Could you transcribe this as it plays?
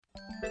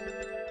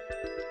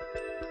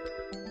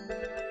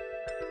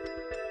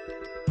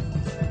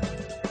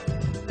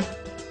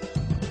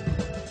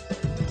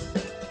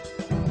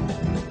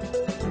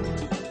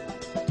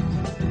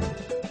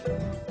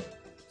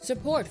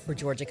Support for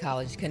Georgia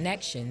College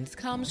Connections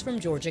comes from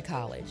Georgia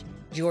College,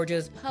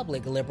 Georgia's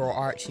public liberal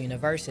arts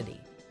university,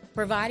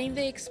 providing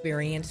the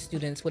experience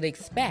students would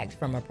expect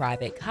from a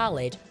private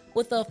college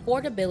with the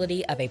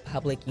affordability of a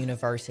public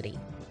university.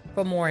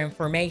 For more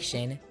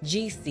information,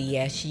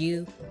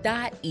 gcsu.edu.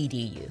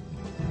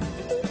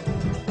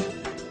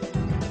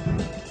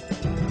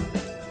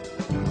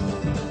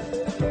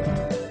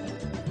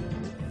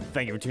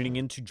 Thank you for tuning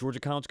in to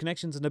Georgia College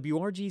Connections on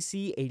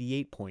WRGC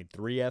 88.3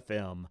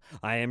 FM.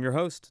 I am your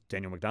host,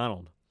 Daniel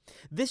McDonald.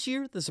 This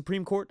year, the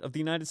Supreme Court of the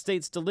United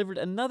States delivered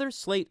another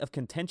slate of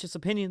contentious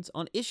opinions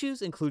on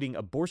issues including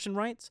abortion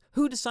rights,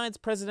 who decides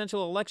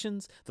presidential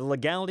elections, the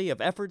legality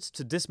of efforts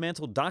to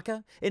dismantle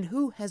DACA, and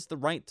who has the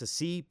right to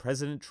see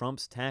President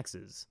Trump's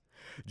taxes.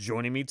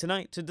 Joining me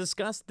tonight to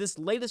discuss this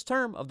latest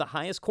term of the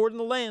highest court in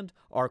the land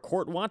are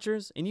court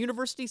watchers and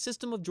University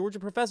System of Georgia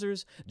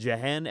professors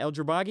Jehan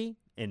ElJourbagy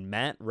and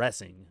Matt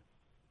Roessing.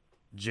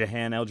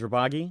 Jehan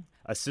ElJourbagy,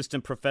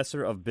 Assistant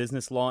Professor of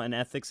Business Law and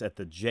Ethics at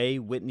the J.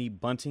 Whitney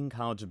Bunting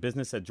College of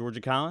Business at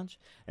Georgia College,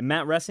 and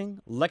Matt Roessing,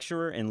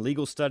 Lecturer in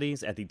Legal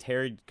Studies at the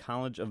Terry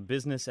College of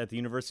Business at the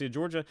University of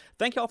Georgia.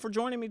 Thank you all for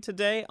joining me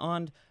today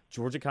on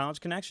Georgia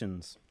College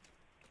Connections.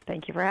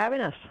 Thank you for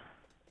having us.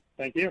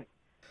 Thank you.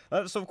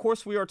 So, of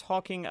course, we are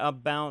talking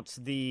about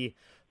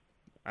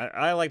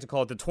I like to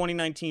call it the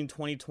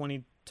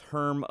 2019-2020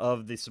 term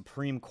of the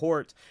Supreme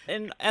Court.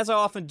 And as I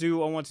often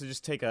do, I want to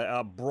just take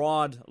a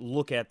broad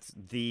look at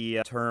the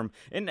term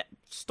and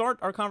start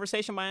our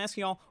conversation by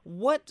asking y'all,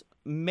 what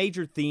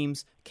major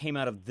themes came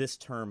out of this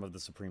term of the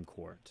Supreme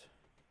Court?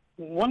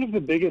 One of the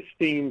biggest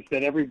themes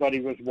that everybody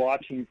was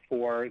watching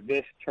for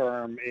this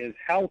term is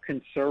how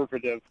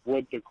conservative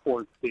would the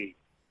court be?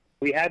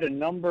 We had a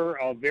number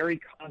of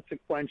very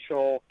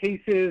consequential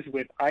cases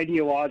with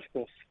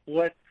ideological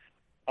splits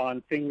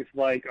on things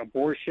like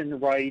abortion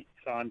rights,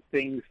 on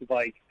things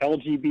like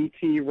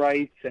LGBT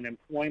rights and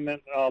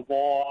employment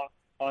law,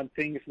 on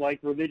things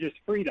like religious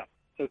freedom.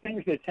 So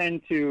things that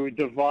tend to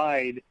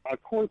divide a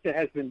court that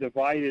has been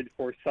divided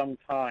for some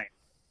time.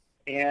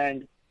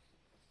 And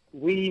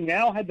we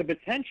now had the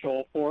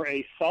potential for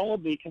a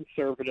solidly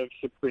conservative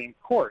Supreme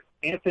Court.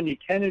 Anthony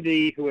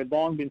Kennedy, who had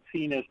long been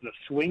seen as the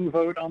swing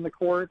vote on the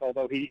court,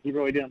 although he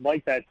really didn't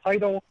like that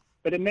title,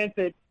 but it meant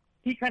that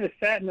he kind of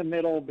sat in the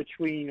middle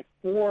between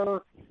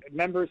four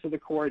members of the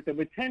court that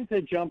would tend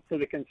to jump to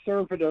the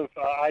conservative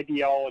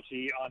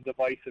ideology on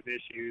divisive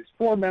issues,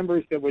 four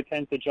members that would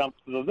tend to jump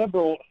to the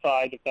liberal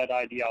side of that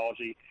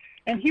ideology,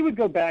 and he would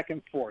go back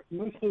and forth,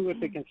 mostly with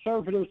the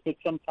conservatives, but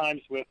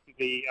sometimes with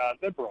the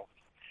liberals.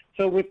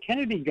 So with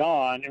Kennedy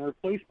gone and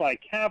replaced by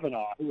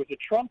Kavanaugh, who was a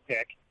Trump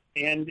pick,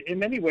 and in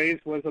many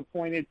ways was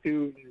appointed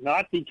to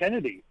not be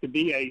Kennedy, to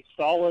be a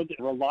solid,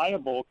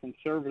 reliable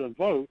conservative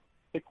vote,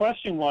 the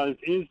question was,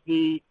 is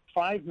the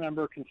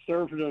five-member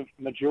conservative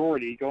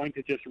majority going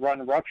to just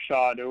run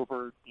roughshod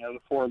over the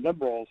four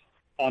liberals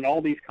on all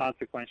these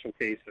consequential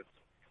cases?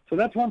 So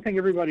that's one thing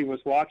everybody was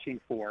watching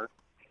for.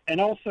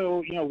 And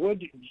also,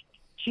 would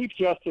Chief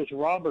Justice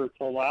Roberts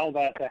allow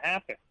that to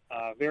happen?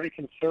 Very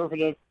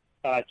conservative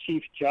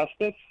Chief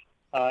Justice.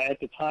 At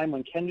the time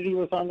when Kennedy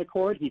was on the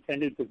court, he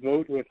tended to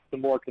vote with the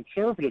more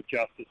conservative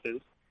justices.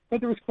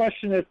 But there was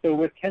question as to,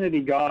 with Kennedy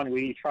gone,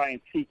 we try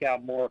and seek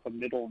out more of a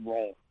middle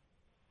role.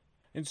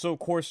 And so, of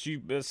course,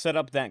 you set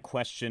up that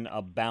question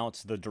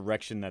about the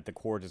direction that the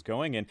court is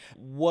going in.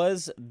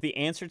 Was the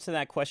answer to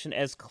that question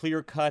as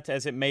clear-cut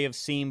as it may have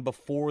seemed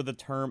before the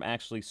term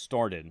actually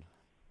started?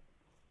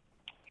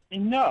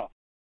 No.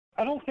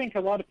 I don't think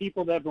a lot of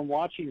people that have been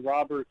watching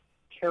Roberts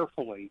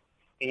carefully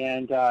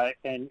and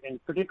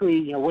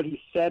particularly, what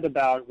he said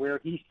about where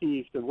he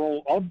sees the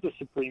role of the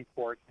Supreme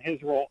Court and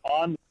his role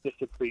on the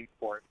Supreme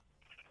Court.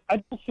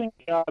 I don't think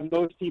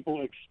most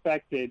people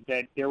expected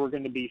that there were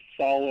going to be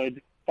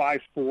solid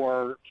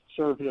 5-4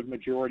 conservative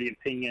majority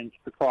opinions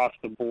across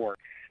the board.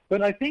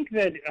 But I think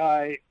that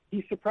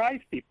he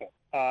surprised people.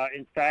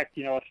 In fact,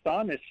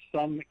 astonished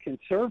some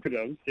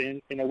conservatives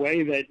in a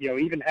way that,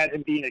 even had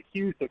him being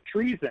accused of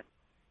treason,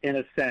 in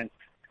a sense,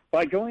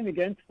 by going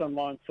against them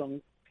on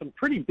some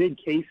pretty big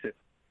cases,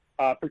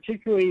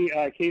 particularly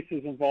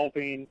cases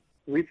involving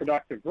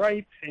reproductive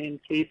rights and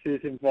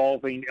cases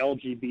involving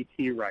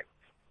LGBT rights.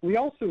 We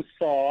also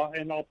saw,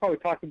 and I'll probably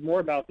talk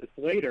more about this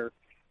later,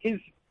 his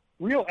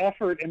real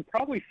effort and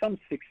probably some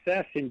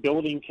success in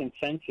building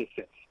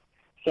consensuses.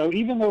 So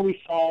even though we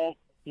saw,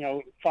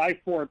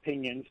 5-4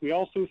 opinions, we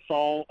also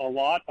saw a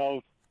lot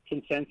of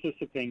consensus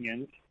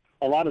opinions,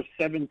 a lot of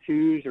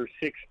 7-2s or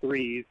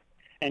 6-3s,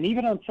 and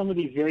even on some of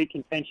these very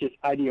contentious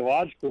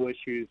ideological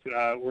issues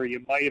where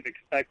you might have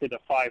expected a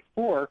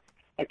 5-4,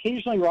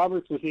 occasionally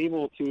Roberts was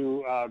able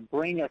to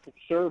bring a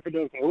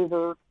conservative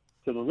over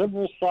to the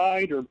liberal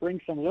side or bring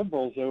some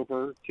liberals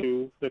over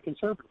to the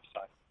conservative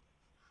side.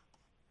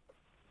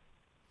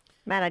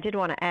 Matt, I did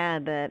want to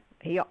add that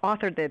he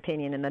authored the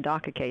opinion in the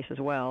DACA case as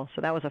well,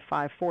 so that was a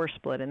 5-4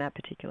 split in that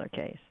particular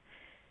case.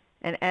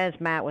 And as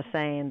Matt was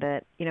saying,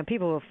 that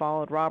people who have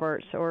followed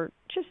Roberts or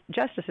just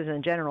justices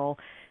in general,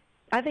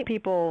 I think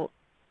people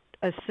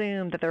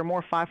assume that there are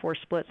more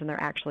 5-4 splits than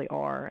there actually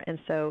are. And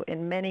so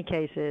in many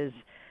cases,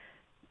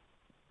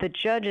 the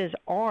judges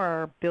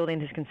are building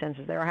this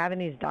consensus. They are having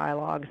these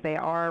dialogues. They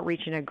are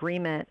reaching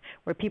agreement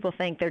where people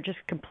think they're just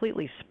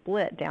completely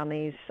split down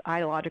these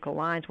ideological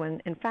lines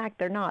when, in fact,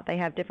 they're not. They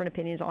have different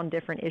opinions on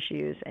different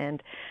issues.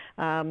 And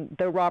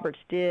though Roberts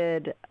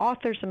did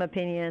author some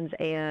opinions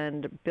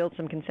and build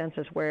some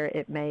consensus where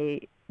it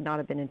may not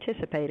have been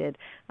anticipated,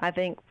 I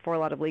think for a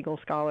lot of legal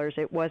scholars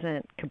it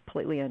wasn't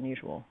completely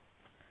unusual.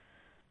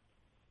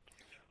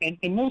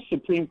 And most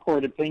Supreme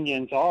Court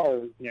opinions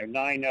are,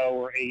 9-0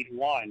 or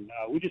 8-1.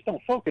 We just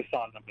don't focus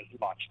on them as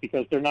much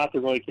because they're not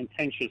the really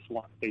contentious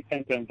ones. They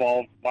tend to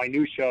involve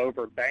minutia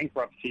over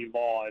bankruptcy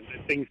law and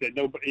things that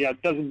nobody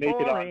doesn't make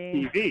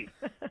Boring. it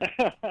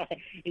on TV.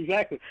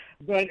 Exactly.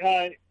 But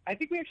I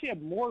think we actually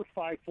have more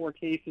 5-4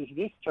 cases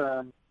this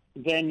term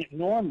than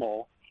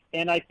normal,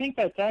 and I think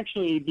that's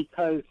actually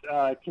because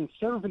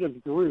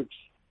conservative groups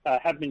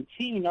have been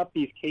teeing up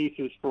these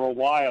cases for a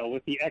while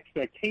with the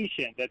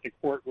expectation that the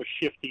court was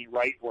shifting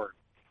rightward.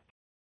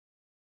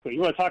 So you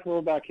want to talk a little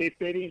about case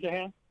baiting,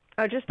 Jehan?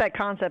 Oh, just that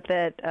concept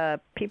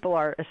that people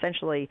are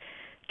essentially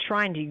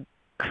trying to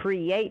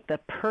create the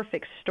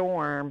perfect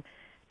storm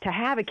to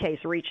have a case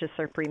reach the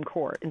Supreme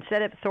Court.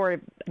 Instead of sort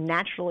of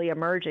naturally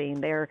emerging,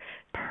 they're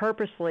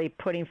purposely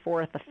putting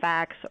forth the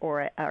facts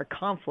or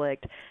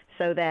conflict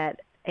so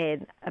that a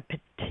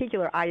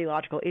particular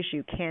ideological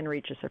issue can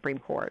reach the Supreme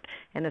Court.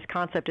 And this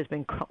concept has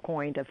been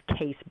coined of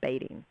case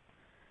baiting.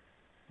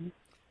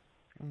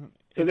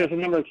 So there's a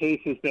number of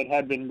cases that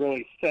have been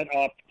really set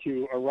up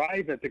to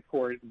arrive at the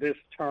court this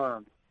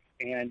term.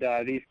 And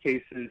these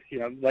cases,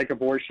 like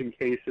abortion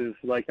cases,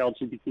 like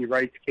LGBT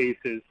rights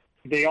cases,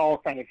 they all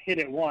kind of hit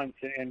at once.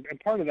 And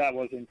part of that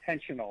was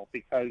intentional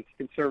because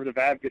conservative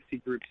advocacy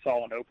groups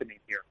saw an opening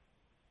here.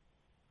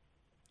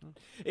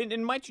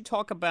 And might you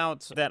talk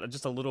about that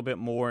just a little bit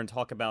more and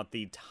talk about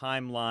the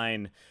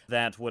timeline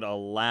that would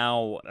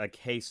allow a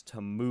case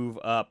to move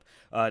up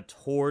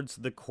towards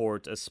the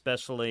court,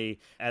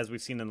 especially as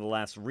we've seen in the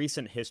last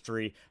recent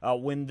history,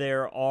 when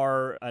there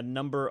are a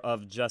number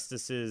of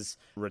justices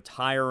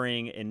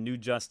retiring and new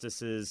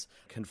justices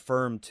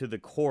confirmed to the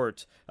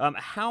court.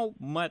 How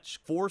much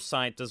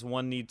foresight does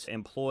one need to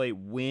employ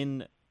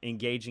when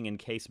engaging in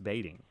case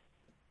baiting?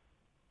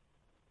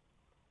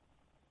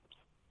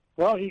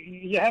 Well,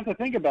 you have to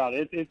think about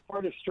it. It's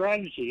part of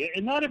strategy.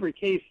 And not every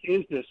case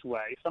is this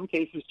way. Some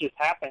cases just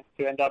happen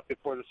to end up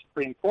before the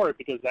Supreme Court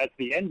because that's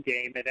the end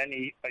game in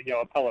any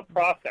appellate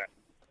process.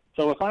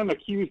 So if I'm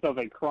accused of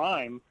a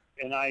crime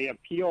and I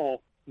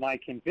appeal my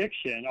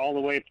conviction all the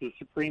way to the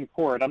Supreme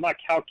Court, I'm not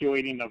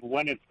calculating of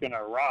when it's going to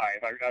arrive.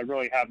 I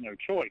really have no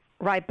choice.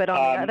 Right, but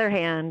on the other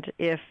hand,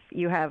 if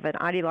you have an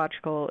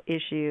ideological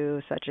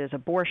issue such as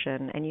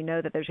abortion, and you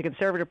know that there's a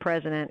conservative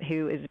president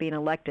who is being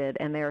elected,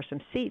 and there are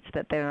some seats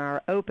that then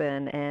are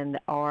open and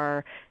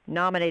are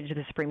nominated to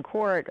the Supreme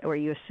Court, or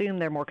you assume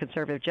they're more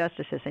conservative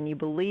justices, and you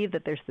believe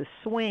that there's this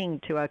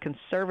swing to a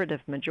conservative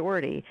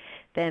majority,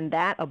 then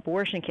that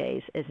abortion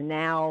case is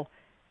now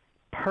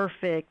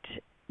perfect,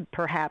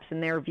 perhaps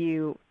in their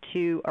view,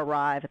 to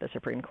arrive at the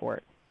Supreme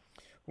Court.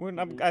 Well,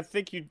 I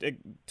think you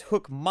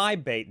took my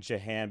bait,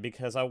 Jehan,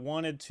 because I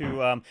wanted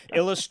to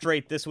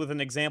illustrate this with an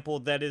example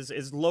that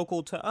is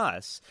local to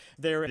us.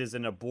 There is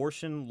an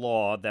abortion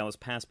law that was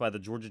passed by the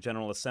Georgia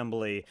General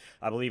Assembly,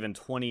 I believe in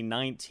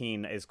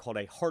 2019, is called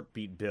a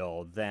heartbeat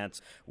bill that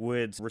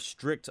would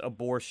restrict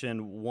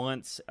abortion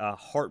once a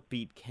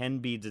heartbeat can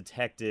be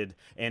detected,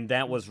 and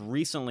that was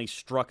recently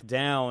struck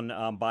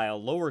down by a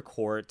lower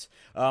court,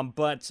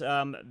 but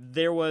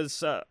there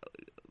was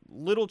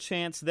little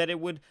chance that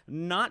it would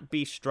not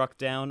be struck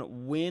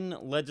down when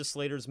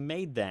legislators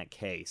made that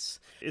case.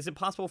 Is it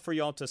possible for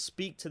y'all to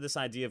speak to this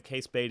idea of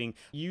case baiting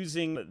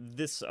using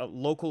this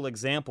local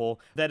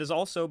example that is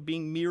also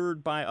being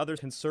mirrored by other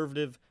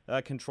conservative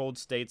controlled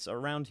states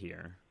around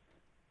here?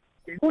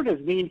 The court has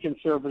been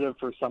conservative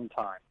for some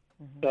time.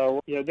 Mm-hmm.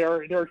 So there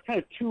are kind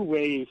of two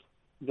ways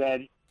that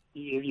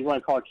you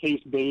want to call it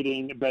case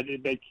baiting, but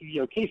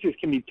cases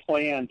can be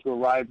planned to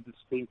arrive at the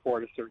Supreme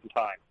Court at a certain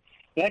time.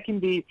 That can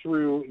be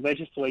through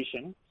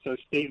legislation. So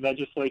state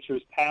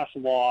legislatures pass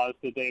laws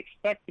that they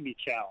expect to be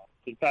challenged.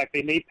 In fact,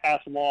 they may pass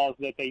laws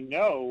that they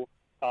know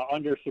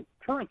under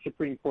current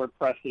Supreme Court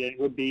precedent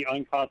would be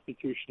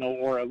unconstitutional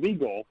or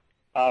illegal,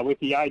 with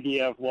the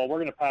idea of, well, we're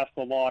going to pass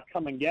the law,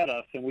 come and get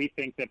us, and we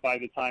think that by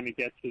the time it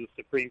gets to the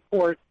Supreme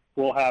Court,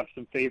 we'll have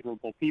some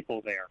favorable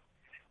people there.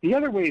 The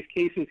other ways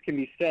cases can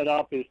be set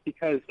up is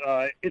because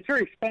it's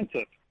very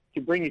expensive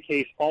to bring a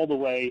case all the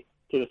way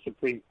to the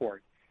Supreme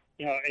Court.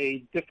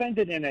 A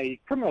defendant in a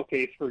criminal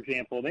case, for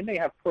example, they may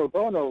have pro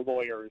bono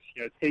lawyers,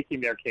 taking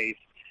their case.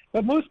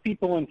 But most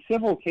people in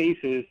civil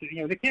cases,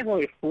 they can't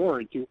really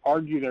afford to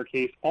argue their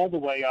case all the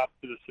way up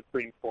to the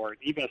Supreme Court,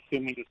 even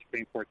assuming the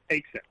Supreme Court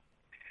takes it.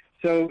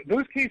 So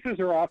those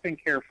cases are often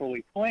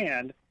carefully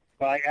planned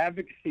by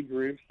advocacy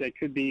groups that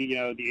could be,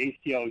 the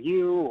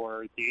ACLU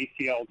or the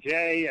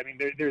ACLJ. I mean,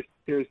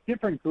 there's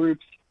different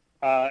groups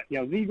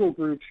legal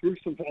groups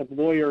of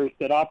lawyers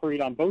that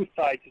operate on both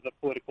sides of the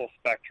political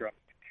spectrum.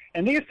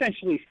 And they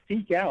essentially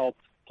seek out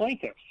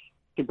plaintiffs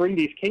to bring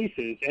these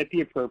cases at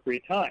the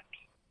appropriate times.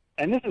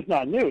 And this is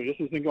not new. This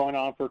has been going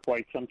on for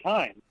quite some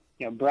time.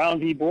 Brown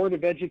v. Board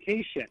of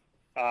Education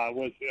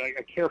was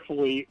a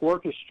carefully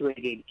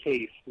orchestrated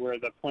case where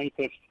the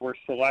plaintiffs were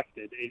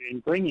selected in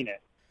bringing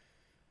it.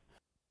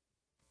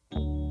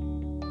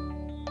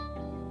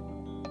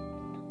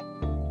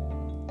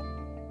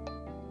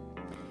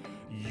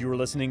 You're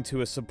listening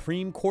to a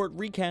Supreme Court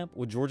recap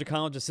with Georgia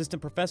College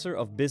Assistant Professor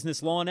of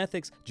Business Law and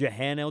Ethics,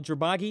 Jehan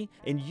ElJourbagy,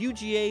 and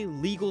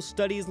UGA Legal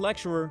Studies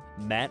Lecturer,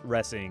 Matt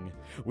Roessing.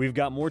 We've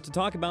got more to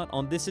talk about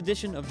on this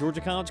edition of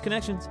Georgia College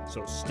Connections,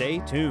 so stay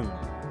tuned.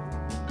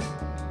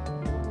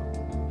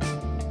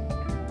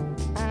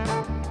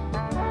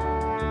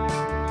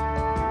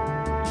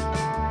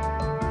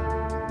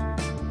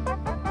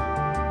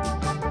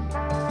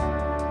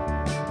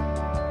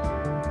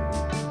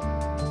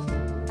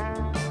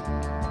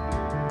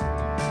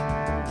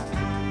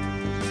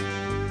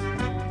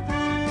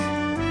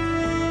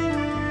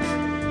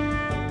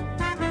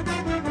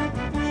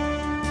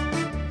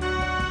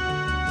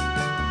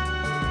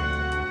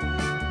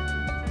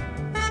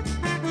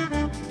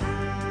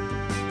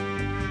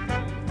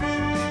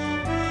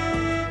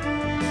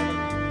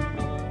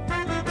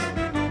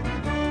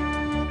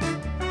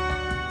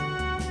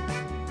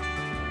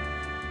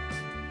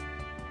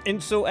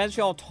 And so as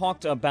y'all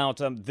talked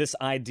about this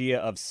idea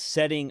of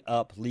setting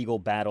up legal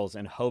battles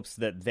in hopes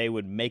that they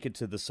would make it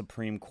to the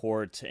Supreme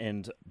Court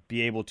and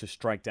be able to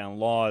strike down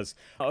laws,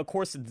 of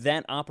course,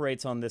 that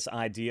operates on this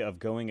idea of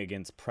going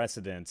against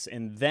precedents.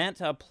 And that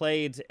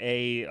played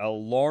a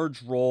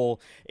large role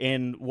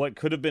in what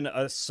could have been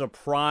a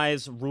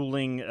surprise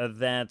ruling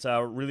that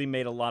really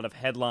made a lot of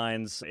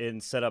headlines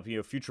and set up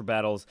future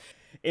battles.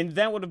 And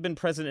that would have been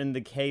present in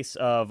the case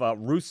of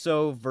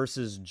Russo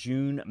versus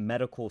June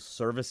Medical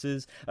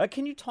Services.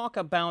 Can you talk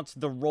about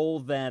the role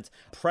that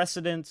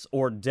precedents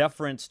or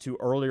deference to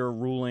earlier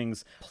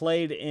rulings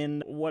played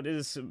in what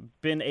has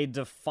been a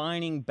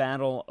defining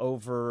battle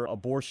over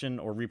abortion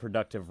or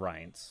reproductive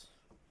rights?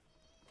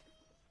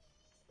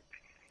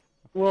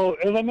 Well,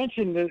 as I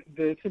mentioned,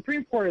 the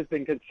Supreme Court has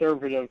been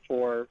conservative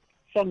for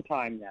some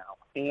time now.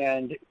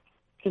 And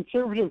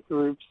conservative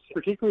groups,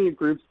 particularly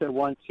groups that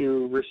want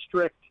to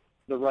restrict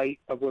the right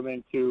of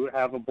women to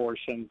have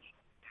abortions,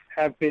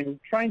 have been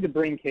trying to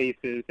bring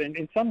cases and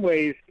in some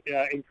ways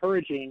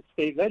encouraging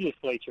state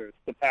legislatures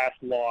to pass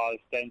laws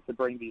and to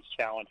bring these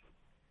challenges.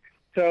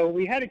 So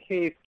we had a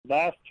case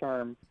last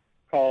term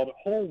called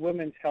Whole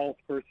Women's Health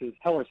versus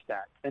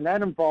Hellerstadt, and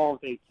that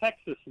involved a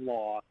Texas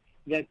law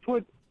that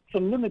put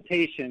some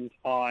limitations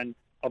on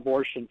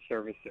abortion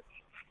services.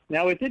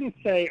 Now, it didn't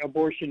say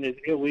abortion is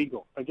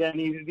illegal. Again,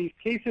 these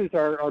cases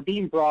are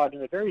being brought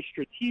in a very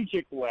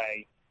strategic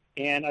way.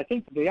 And I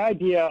think the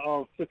idea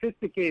of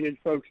sophisticated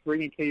folks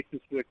bringing cases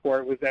to the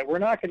court was that we're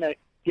not going to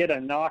get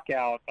a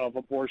knockout of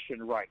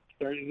abortion rights.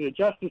 The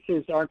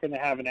justices aren't going to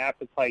have an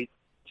appetite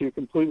to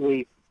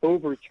completely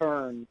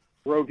overturn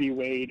Roe v.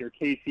 Wade or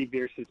Casey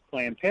versus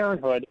Planned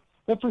Parenthood.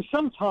 But for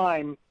some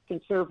time,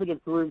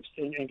 conservative groups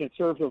and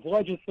conservative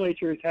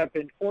legislatures have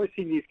been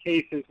forcing these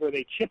cases where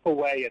they chip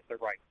away at the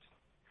rights.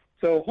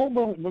 So Whole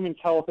Women's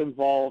Health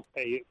involved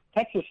a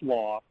Texas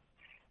law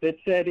that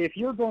said if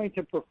you're going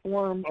to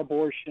perform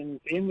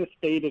abortions in the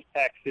state of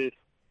Texas,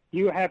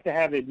 you have to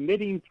have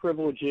admitting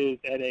privileges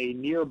at a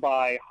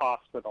nearby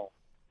hospital,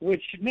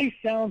 which may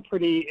sound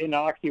pretty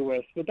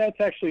innocuous, but that's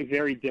actually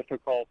very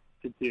difficult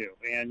to do.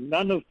 And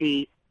none of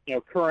the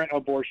current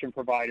abortion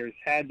providers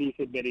had these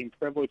admitting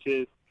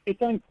privileges.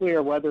 It's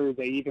unclear whether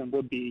they even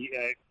would be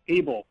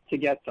able to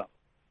get them.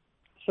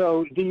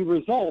 So the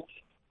result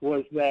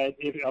was that,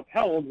 if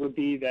upheld, would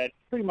be that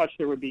pretty much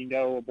there would be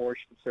no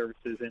abortion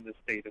services in the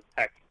state of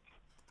Texas.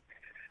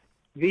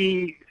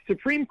 The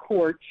Supreme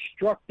Court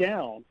struck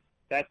down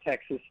that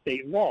Texas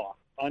state law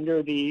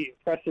under the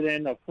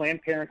precedent of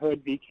Planned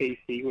Parenthood v.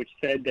 Casey, which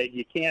said that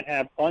you can't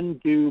have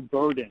undue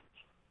burdens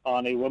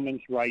on a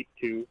woman's right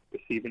to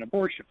receive an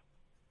abortion.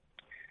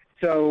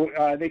 So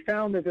they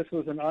found that this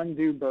was an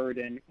undue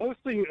burden.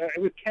 Mostly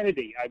it was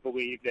Kennedy, I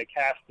believe, that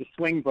cast the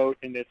swing vote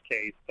in this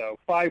case. So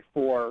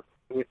 5-4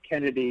 with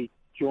Kennedy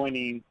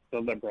joining the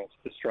liberals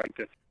to strike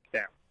this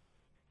down.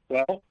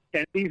 Well,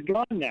 Kennedy's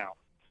gone now.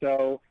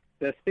 So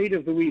the state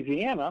of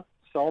Louisiana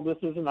saw this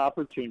as an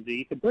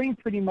opportunity to bring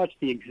pretty much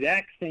the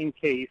exact same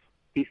case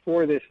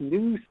before this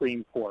new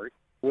Supreme Court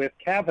with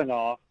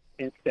Kavanaugh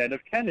instead of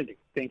Kennedy,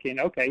 thinking,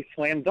 okay,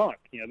 slam dunk.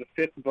 The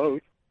fifth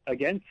vote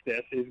against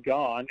this is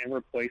gone and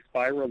replaced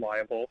by a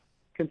reliable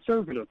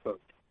conservative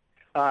vote.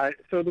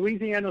 So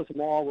Louisiana's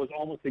law was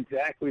almost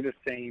exactly the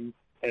same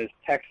as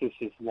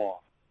Texas's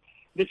law.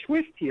 The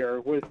twist here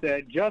was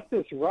that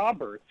Justice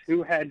Roberts,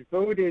 who had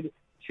voted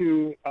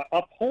to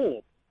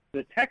uphold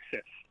the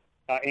Texas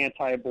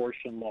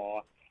anti-abortion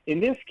law, in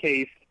this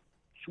case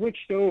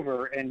switched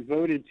over and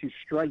voted to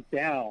strike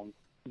down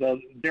the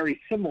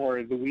very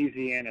similar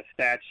Louisiana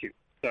statute.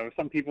 So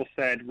some people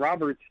said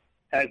Roberts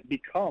has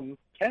become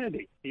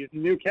Kennedy. He's the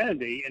new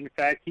Kennedy. In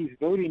fact, he's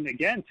voting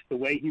against the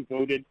way he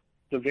voted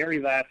the very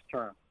last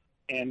term.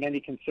 And many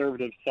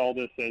conservatives saw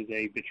this as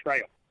a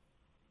betrayal.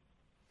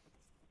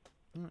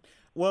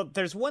 Well,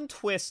 there's one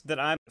twist that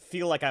I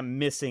feel like I'm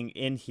missing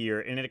in here,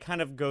 and it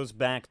kind of goes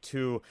back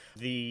to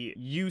the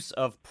use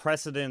of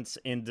precedents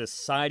in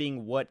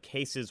deciding what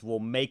cases will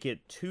make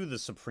it to the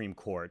Supreme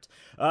Court.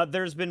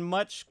 There's been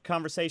much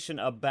conversation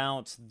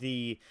about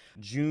the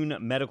June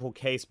medical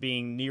case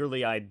being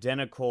nearly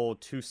identical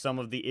to some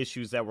of the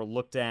issues that were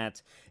looked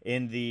at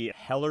in the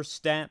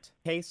Hellerstedt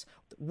case.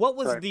 What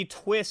was the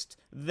twist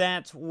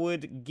that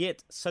would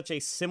get such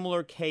a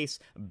similar case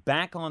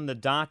back on the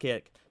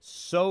docket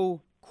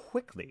so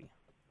quickly?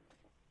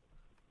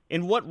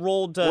 In what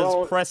role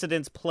does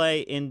precedence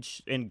play in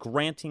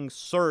granting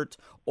cert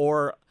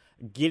or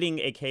getting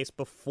a case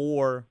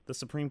before the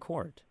Supreme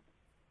Court?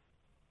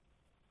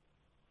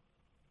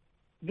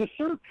 The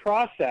cert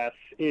process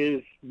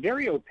is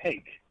very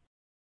opaque.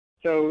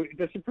 So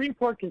the Supreme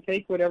Court can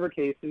take whatever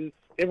cases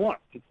it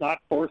wants. It's not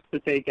forced to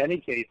take any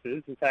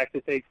cases. In fact,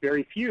 it takes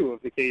very few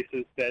of the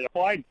cases that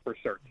applied for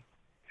cert.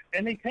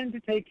 And they tend to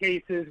take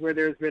cases where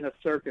there's been a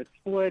circuit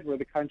split, where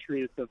the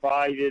country is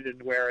divided,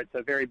 and where it's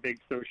a very big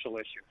social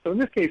issue. So in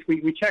this case,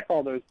 we check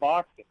all those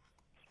boxes.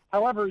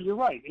 However, you're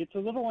right. It's a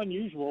little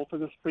unusual for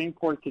the Supreme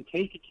Court to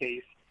take a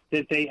case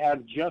that they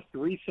have just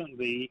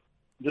recently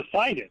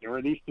decided, or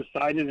at least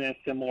decided in a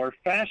similar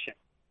fashion.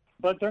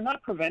 But they're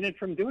not prevented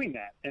from doing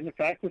that. And in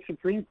fact, the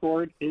Supreme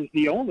Court is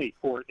the only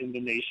court in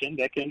the nation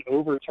that can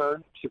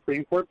overturn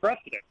Supreme Court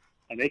precedent.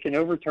 And they can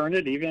overturn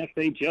it even if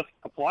they just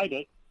applied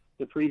it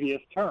the previous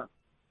term.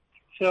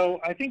 So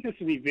I think this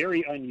would be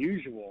very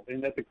unusual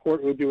in that the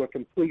court would do a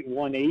complete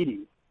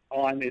 180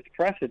 on its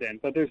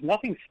precedent, but there's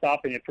nothing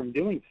stopping it from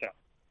doing so.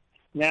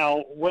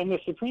 Now, when the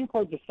Supreme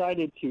Court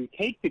decided to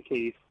take the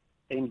case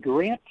and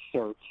grant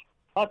cert,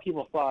 a lot of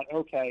people thought,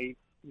 okay,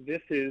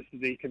 this is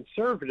the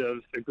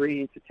conservatives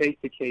agreeing to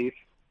take the case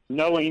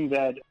knowing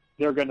that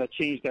they're going to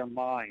change their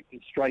mind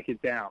and strike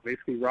it down.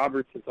 Basically,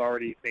 Roberts has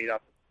already made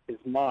up his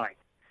mind.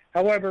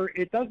 However,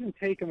 it doesn't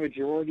take a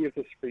majority of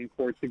the Supreme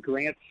Court to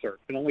grant cert.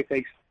 It only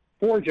takes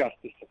 4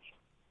 justices.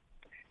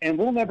 And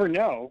we'll never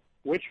know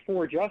which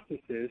 4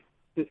 justices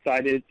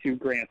decided to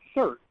grant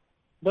cert.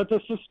 But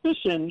the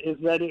suspicion is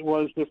that it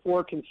was the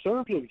 4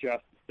 conservative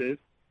justices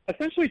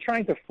essentially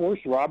trying to force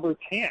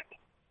Roberts' hand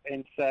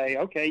and say,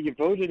 okay, you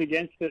voted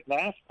against it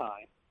last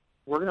time.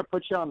 We're going to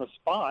put you on the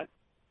spot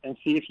and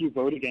see if you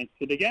vote against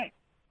it again.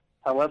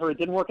 However, it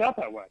didn't work out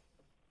that way.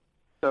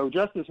 So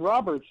Justice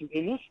Roberts,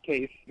 in this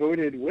case,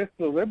 voted with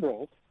the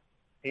liberals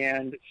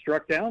and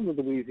struck down the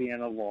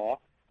Louisiana law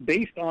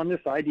based on this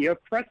idea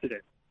of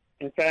precedent.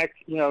 In fact,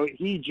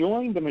 he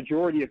joined the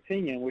majority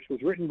opinion, which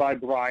was written by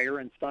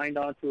Breyer and signed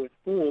onto in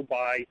full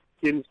by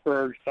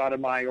Ginsburg,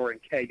 Sotomayor,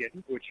 and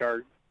Kagan, which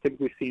are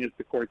typically seen as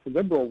the court's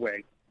liberal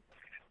wing.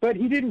 But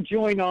he didn't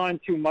join on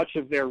to much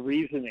of their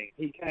reasoning.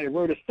 He kind of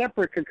wrote a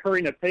separate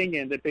concurring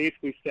opinion that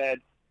basically said,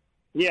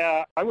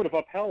 yeah, I would have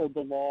upheld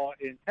the law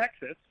in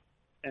Texas,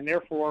 and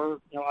therefore,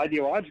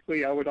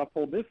 ideologically, I would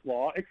uphold this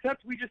law,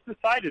 except we just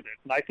decided it.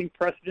 And I think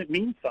precedent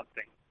means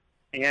something.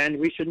 And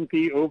we shouldn't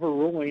be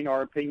overruling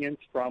our opinions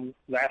from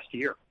last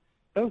year.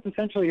 That was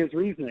essentially his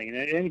reasoning.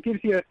 And it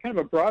gives you kind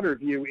of a broader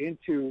view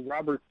into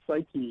Robert's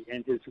psyche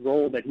and his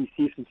role that he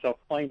sees himself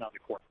playing on the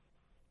court.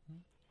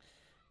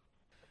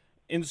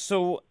 And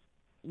so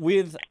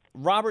with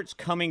Roberts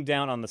coming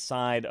down on the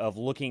side of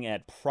looking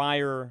at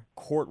prior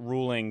court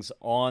rulings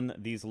on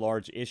these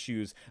large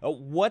issues,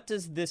 what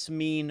does this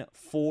mean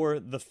for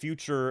the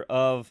future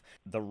of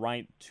the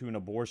right to an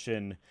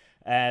abortion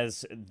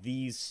as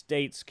these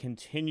states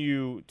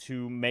continue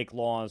to make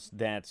laws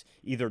that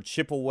either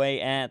chip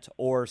away at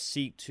or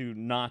seek to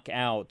knock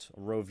out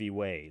Roe v.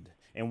 Wade?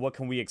 And what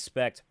can we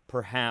expect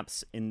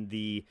perhaps in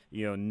the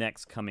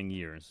next coming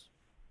years?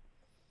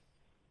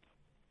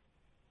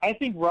 I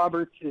think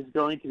Roberts is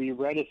going to be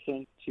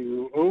reticent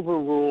to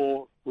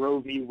overrule Roe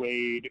v.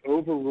 Wade,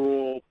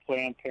 overrule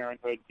Planned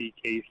Parenthood v.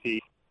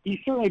 Casey. He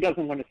certainly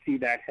doesn't want to see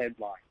that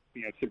headline,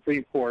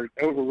 Supreme Court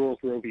overrules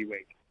Roe v.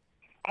 Wade.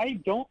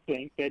 I don't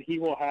think that he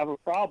will have a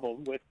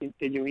problem with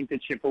continuing to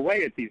chip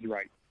away at these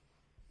rights.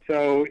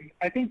 So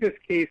I think this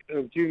case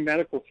of June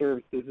Medical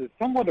Services is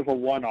somewhat of a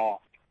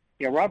one-off.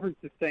 Roberts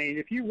is saying,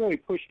 if you really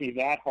push me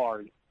that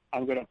hard,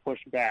 I'm going to push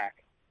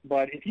back.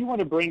 But if you want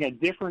to bring a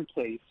different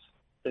case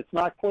that's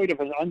not quite of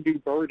an undue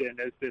burden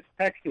as this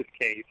Texas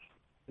case,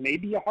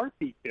 maybe a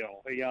heartbeat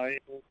bill.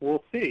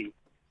 We'll see.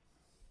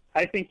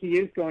 I think he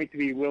is going to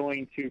be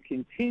willing to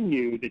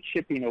continue the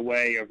chipping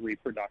away of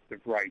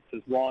reproductive rights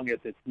as long as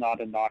it's not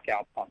a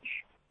knockout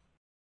punch.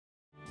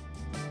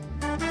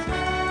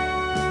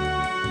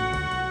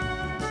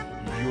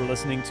 You are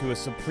listening to a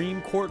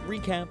Supreme Court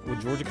recap with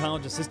Georgia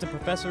College Assistant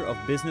Professor of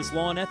Business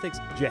Law and Ethics,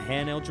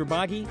 Jehan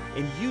ElJourbagy,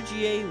 and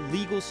UGA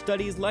Legal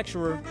Studies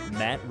Lecturer,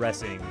 Matt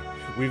Roessing.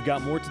 We've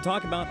got more to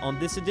talk about on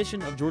this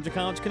edition of Georgia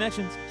College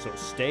Connections, so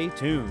stay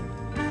tuned.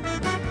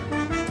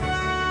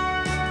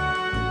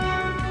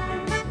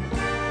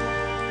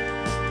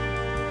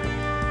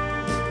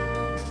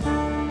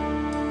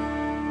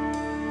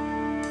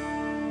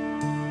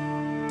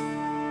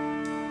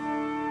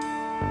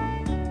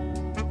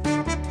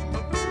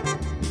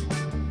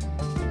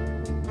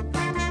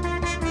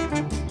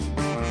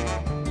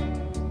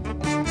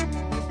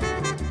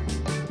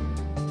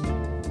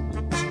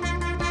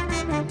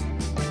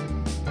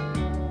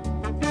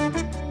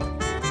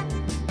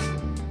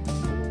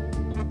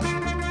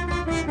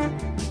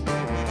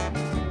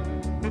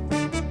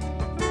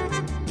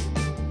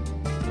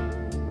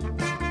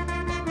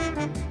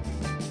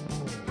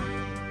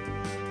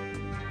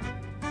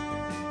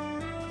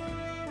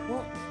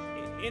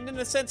 And in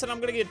a sense, and I'm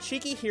going to get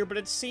cheeky here, but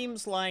it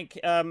seems like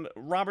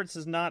Roberts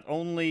is not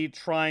only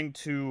trying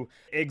to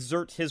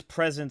exert his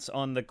presence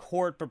on the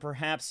court, but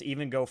perhaps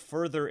even go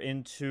further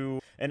into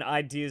an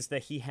ideas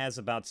that he has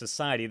about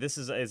society. This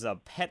is a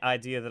pet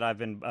idea that I've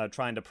been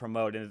trying to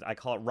promote, and I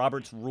call it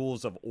Roberts'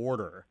 Rules of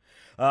Order.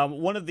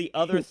 One of the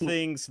other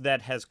things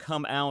that has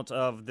come out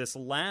of this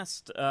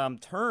last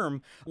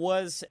term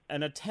was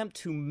an attempt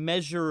to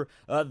measure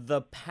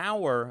the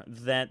power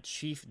that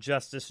Chief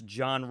Justice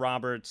John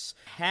Roberts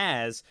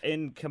has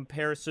in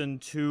comparison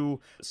to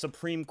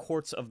Supreme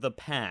Courts of the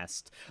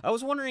past. I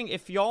was wondering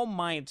if y'all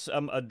might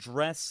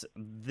address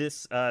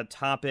this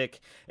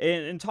topic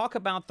and talk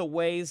about the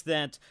ways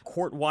that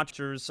court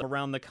watchers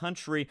around the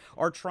country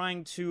are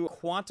trying to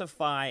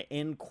quantify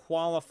and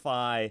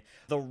qualify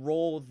the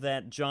role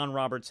that John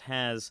Roberts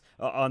has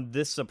on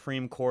this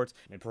Supreme Court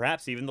and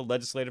perhaps even the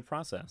legislative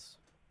process.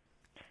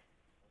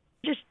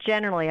 Just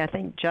generally, I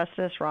think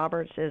Justice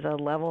Roberts is a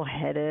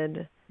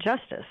level-headed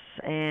justice,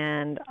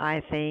 and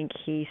I think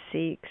he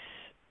seeks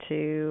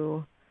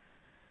to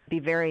be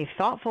very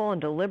thoughtful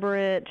and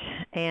deliberate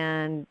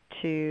and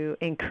to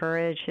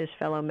encourage his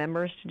fellow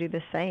members to do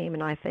the same.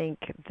 And I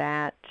think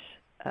that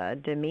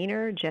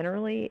demeanor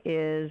generally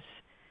is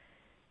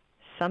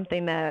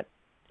something that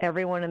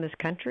everyone in this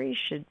country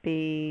should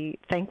be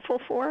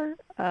thankful for,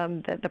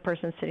 that the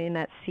person sitting in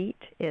that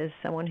seat is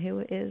someone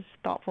who is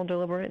thoughtful,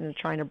 deliberate, and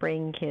trying to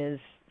bring his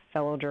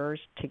fellow jurors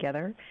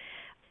together.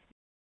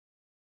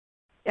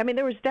 I mean,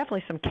 there was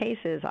definitely some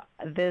cases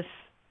this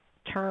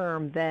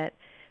term that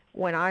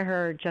when I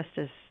heard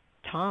Justice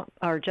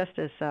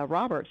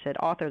Roberts had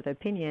authored the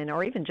opinion,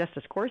 or even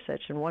Justice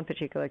Gorsuch in one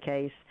particular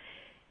case,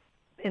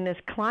 in this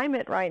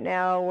climate right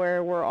now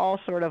where we're all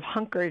sort of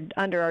hunkered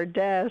under our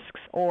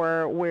desks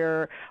or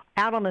we're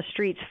out on the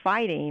streets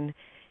fighting,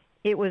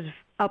 it was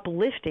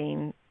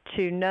uplifting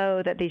to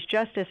know that these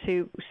justices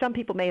who some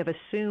people may have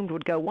assumed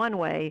would go one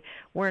way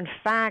were in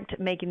fact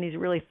making these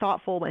really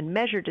thoughtful and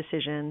measured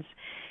decisions,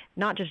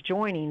 not just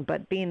joining,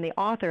 but being the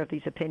author of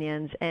these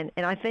opinions. And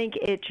I think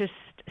it just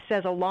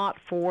says a lot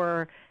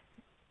for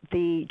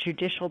the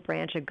judicial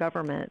branch of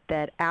government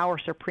that our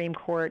Supreme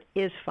Court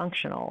is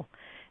functional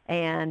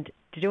and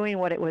doing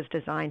what it was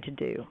designed to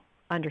do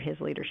under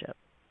his leadership.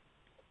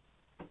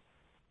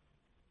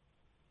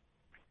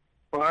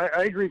 Well,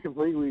 I agree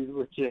completely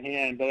with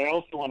Jehan, but I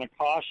also want to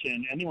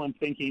caution anyone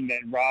thinking that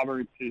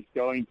Roberts is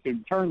going to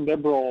turn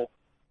liberal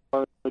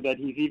or that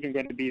he's even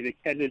going to be the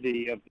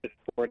Kennedy of this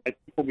court. I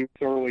think we'll be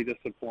sorely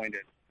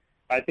disappointed.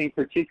 I think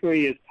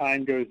particularly as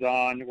time goes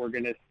on, we're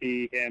going to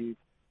see him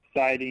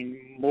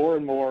siding more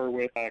and more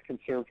with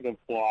conservative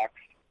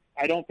blocs.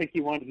 I don't think he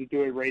wanted to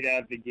do it right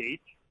out of the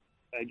gate.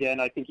 Again,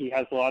 I think he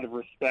has a lot of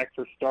respect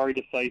for stare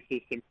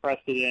decisis and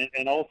precedent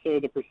and also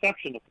the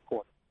perception of the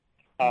court.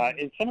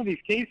 In some of these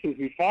cases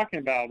we're talking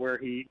about where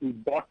he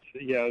bucked,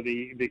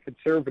 the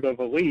conservative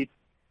elite,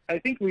 I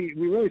think we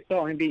really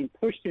saw him being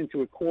pushed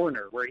into a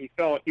corner where he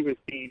felt he was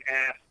being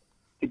asked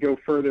to go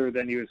further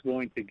than he was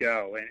willing to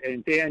go.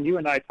 And Dan, you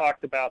and I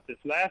talked about this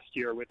last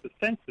year with the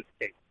census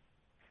case,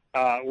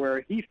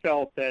 where he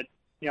felt that,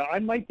 I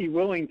might be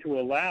willing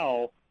to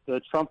allow the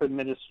Trump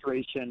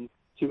administration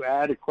to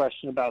add a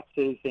question about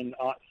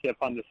citizenship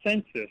on the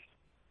census,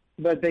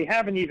 but they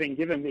haven't even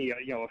given me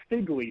a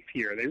fig leaf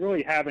here. They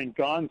really haven't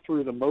gone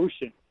through the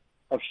motion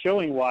of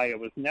showing why it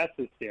was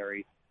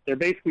necessary. They're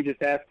basically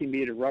just asking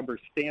me to rubber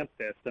stamp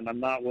this, and I'm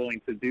not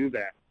willing to do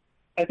that.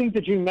 I think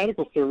the June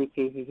Medical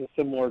Services is a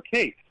similar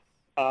case,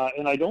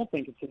 and I don't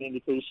think it's an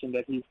indication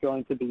that he's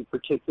going to be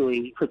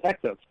particularly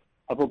protective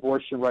of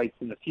abortion rights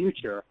in the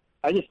future.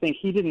 I just think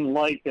he didn't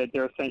like that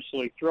they're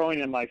essentially throwing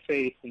in my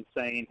face and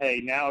saying,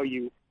 hey, now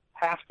you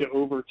have to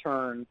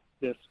overturn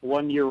this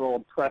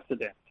one-year-old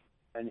precedent.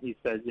 And he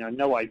said,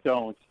 no, I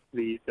don't.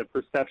 The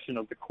perception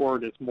of the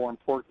court is more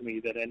important to me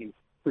than any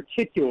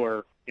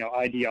particular,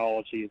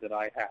 ideology that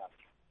I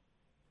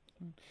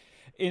have.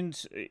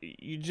 And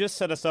you just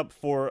set us up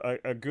for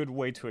a good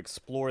way to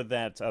explore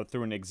that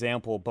through an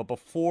example. But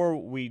before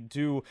we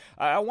do,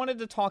 I wanted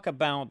to talk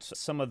about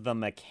some of the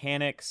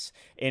mechanics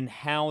and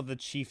how the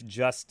Chief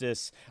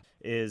Justice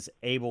is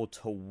able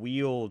to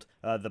wield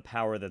the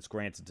power that's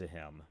granted to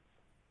him.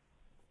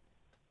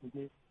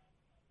 Mm-hmm.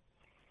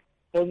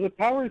 Well, the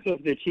powers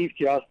of the Chief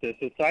Justice,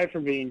 aside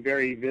from being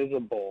very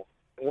visible,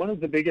 one of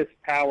the biggest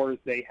powers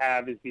they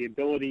have is the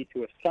ability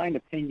to assign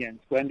opinions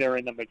when they're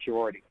in the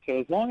majority. So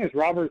as long as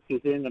Roberts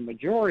is in the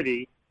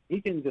majority, he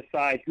can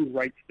decide who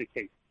writes the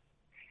case.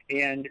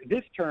 And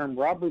this term,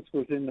 Roberts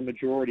was in the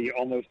majority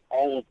almost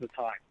all of the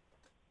time.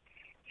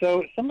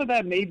 So some of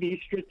that may be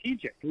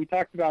strategic. We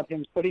talked about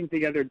him putting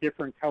together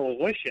different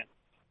coalitions.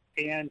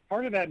 And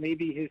part of that may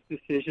be his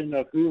decision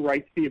of who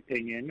writes the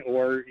opinion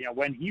or,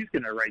 when he's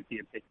going to write the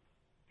opinion.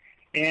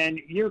 And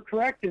you're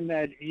correct in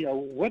that,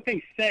 what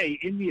they say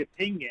in the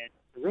opinion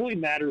really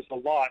matters a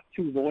lot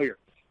to lawyers.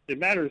 It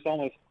matters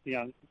almost,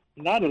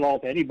 not at all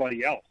to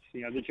anybody else.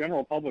 The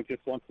general public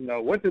just wants to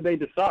know, what did they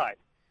decide?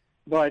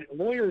 But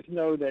lawyers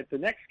know that the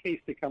next case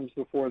that comes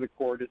before the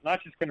court is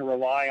not just going to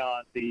rely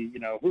on the,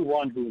 who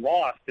won, who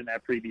lost in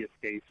that previous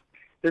case.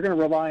 They're going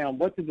to rely on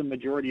what did the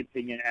majority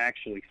opinion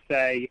actually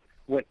say,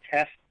 what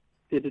test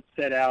did it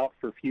set out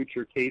for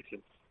future cases.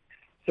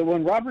 So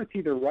when Roberts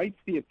either writes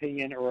the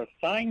opinion or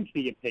assigns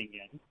the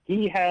opinion,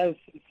 he has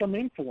some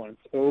influence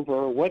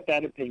over what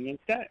that opinion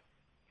says.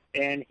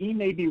 And he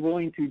may be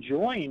willing to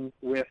join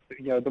with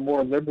the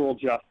more liberal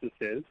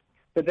justices,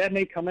 but that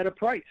may come at a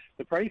price.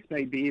 The price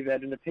may be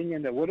that an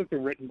opinion that would have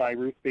been written by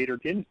Ruth Bader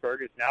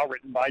Ginsburg is now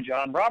written by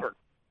John Roberts.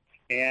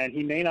 And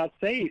he may not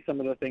say some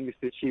of the things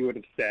that she would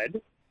have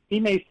said. He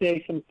may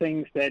say some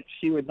things that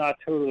she would not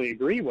totally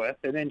agree with,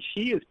 and then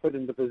she is put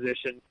in the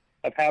position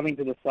of having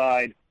to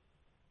decide,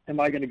 am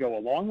I going to go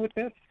along with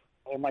this,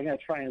 or am I going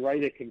to try and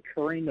write a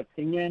concurring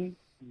opinion,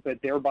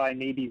 but thereby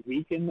maybe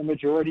weaken the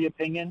majority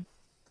opinion?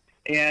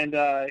 And,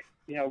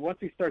 once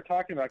we start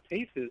talking about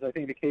cases, I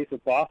think the case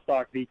of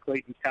Bostock v.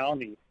 Clayton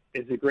County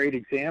is a great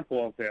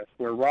example of this,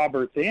 where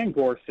Roberts and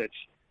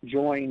Gorsuch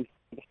joined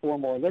the four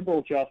more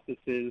liberal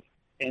justices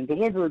and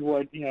delivered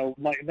what,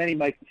 many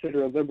might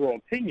consider a liberal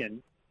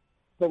opinion,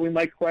 but we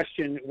might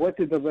question, what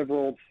did the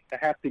liberals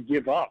have to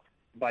give up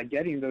by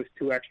getting those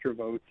 2 extra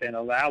votes and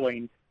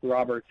allowing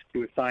Roberts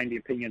to assign the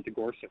opinion to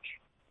Gorsuch?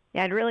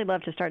 Yeah, I'd really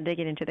love to start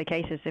digging into the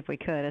cases if we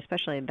could,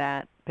 especially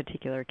that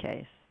particular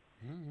case.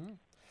 Mm-hmm.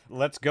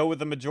 Let's go with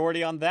the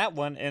majority on that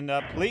one, and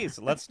please,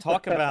 let's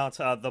talk about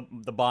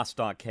the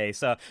Bostock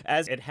case,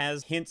 as it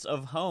has hints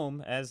of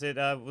home, as it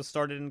was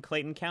started in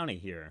Clayton County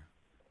here.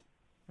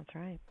 That's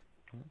right.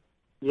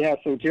 Yeah,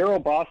 so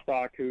Gerald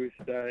Bostock,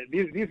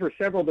 these were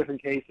several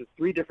different cases,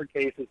 3 different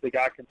cases that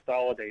got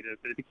consolidated,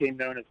 but it became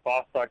known as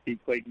Bostock v.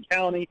 Clayton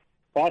County.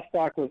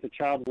 Bostock was a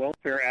child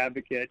welfare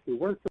advocate who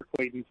worked for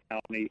Clayton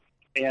County,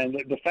 and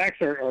the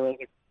facts are a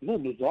little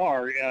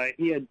bizarre.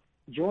 He had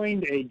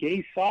joined a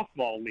gay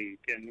softball league,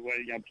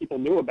 and people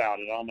knew about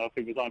it. I don't know if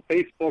it was on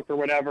Facebook or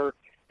whatever,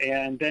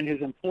 and then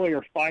his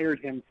employer fired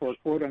him for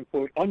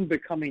quote-unquote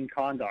unbecoming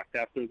conduct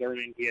after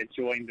learning he had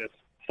joined this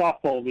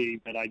softball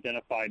league that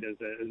identified as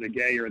a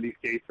gay or at least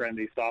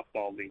gay-friendly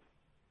softball league.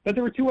 But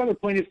there were 2 other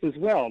plaintiffs as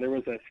well. There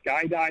was a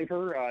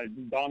skydiver,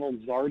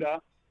 Donald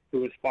Zarda, who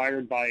was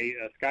fired by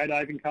a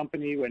skydiving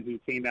company when he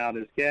came out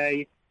as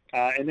gay,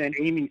 and then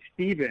Amy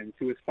Stevens,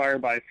 who was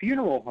fired by a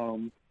funeral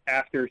home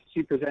after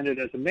she presented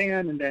as a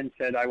man and then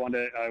said, I want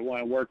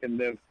to work and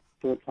live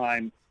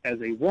full-time as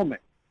a woman.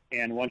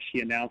 And once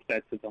she announced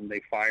that to them,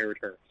 they fired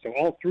her. So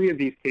all 3 of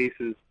these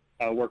cases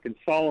were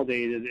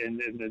consolidated,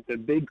 and the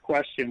big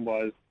question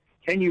was,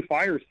 can you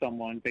fire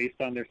someone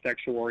based on their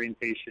sexual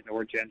orientation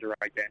or gender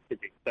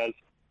identity? Does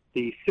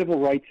the Civil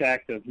Rights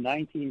Act of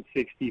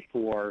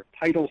 1964,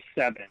 Title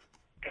VII,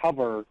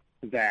 cover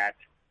that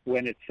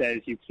when it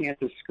says you can't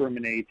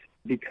discriminate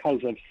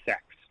because of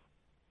sex?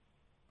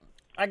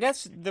 I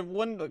guess the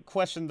one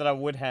question that I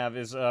would have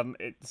is,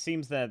 it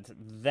seems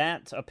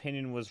that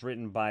opinion was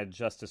written by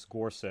Justice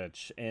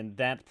Gorsuch, and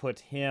that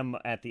put him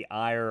at the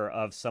ire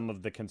of some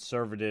of the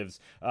conservatives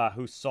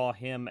who saw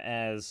him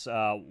as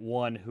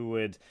one who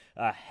would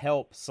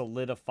help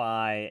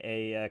solidify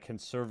a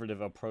conservative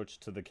approach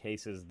to the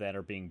cases that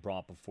are being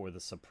brought before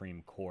the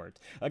Supreme Court.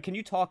 Can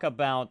you talk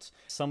about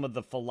some of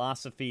the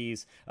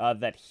philosophies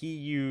that he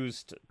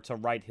used to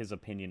write his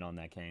opinion on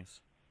that case?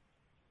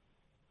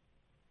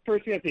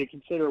 First, we have to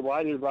consider,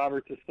 why did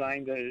Roberts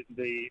assign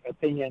the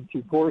opinion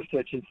to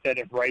Gorsuch instead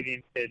of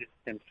writing it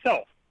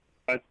himself?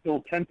 It's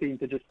still tempting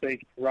to just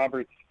think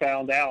Roberts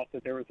found out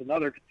that there was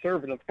another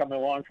conservative coming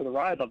along for the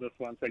ride on this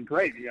one, said,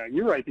 great,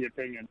 you write the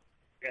opinion,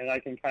 and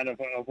I can kind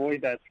of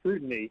avoid that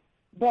scrutiny.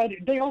 But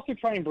they also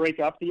try and break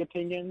up the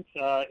opinions.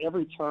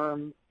 Every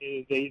term,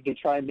 they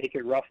try and make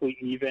it roughly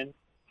even.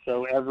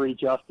 So every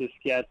justice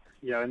gets,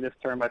 in this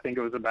term, I think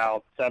it was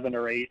about 7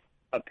 or 8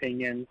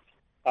 opinions.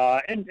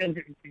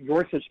 And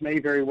Gorsuch may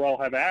very well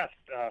have asked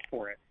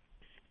for it.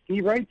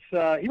 He writes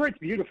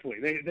beautifully.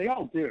 They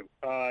all do.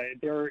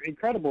 They're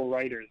incredible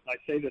writers. I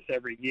say this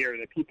every year,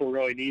 that people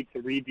really need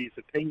to read these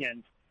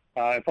opinions,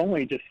 if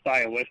only just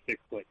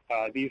stylistically.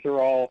 These are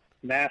all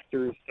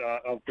masters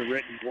of the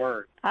written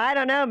word. I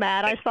don't know,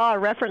 Matt. I saw a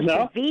reference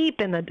to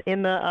Veep in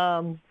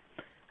the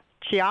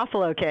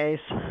Chiafalo case.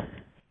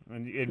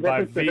 And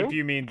by Veep,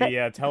 you mean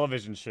the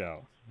television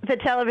show? The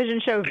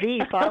television show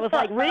Veep. I was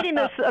reading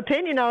this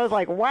opinion, I was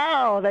like,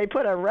 wow, they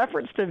put a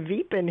reference to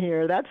Veep in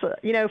here. That's,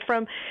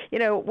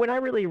 when I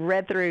really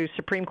read through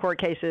Supreme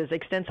Court cases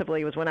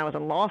extensively was when I was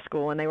in law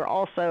school, and they were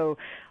also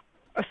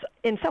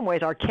in some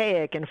ways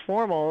archaic and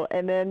formal.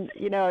 And then,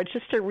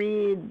 just to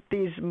read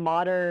these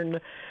modern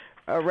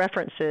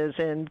references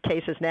in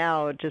cases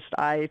now,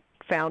 I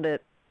found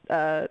it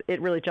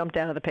really jumped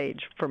out of the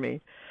page for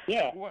me.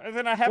 Yeah. Well,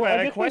 then I have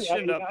a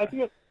question.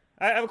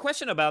 I have a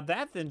question about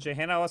that then,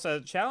 Jehan. I also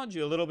challenge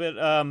you a little bit.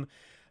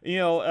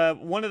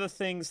 One of the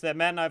things that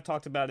Matt and I have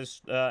talked about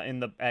is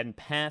in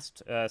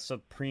past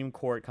Supreme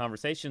Court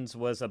conversations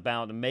was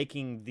about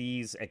making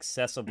these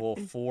accessible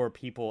for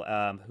people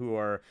who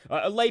are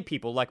lay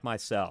people like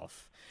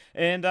myself.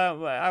 And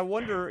I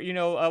wonder,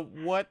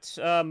 what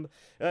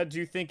do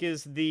you think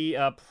is the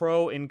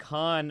pro and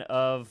con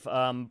of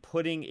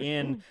putting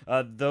in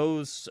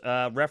those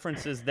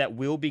references that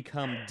will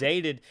become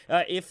dated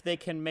if they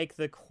can make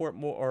the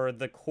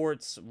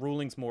court's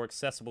rulings more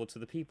accessible to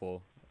the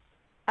people?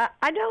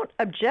 I don't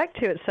object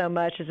to it so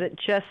much as it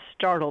just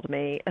startled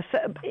me.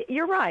 So,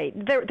 you're right.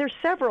 There's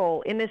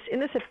several in this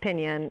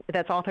opinion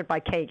that's authored by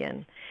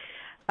Kagan.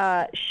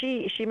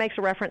 She makes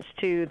a reference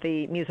to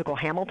the musical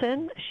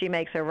Hamilton. She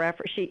makes a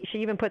reference. She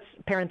even puts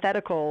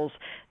parentheticals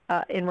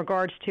in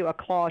regards to a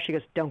clause. She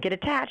goes, "Don't get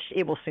attached;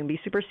 it will soon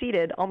be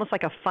superseded." Almost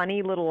like a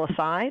funny little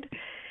aside.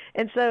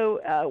 And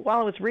so while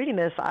I was reading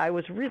this, I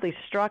was really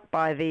struck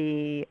by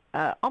the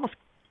almost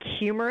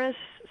humorous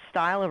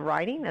style of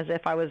writing, as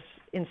if I was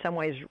in some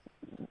ways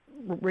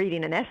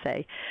reading an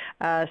essay.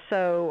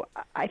 So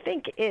I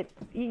think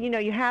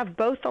you have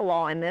both the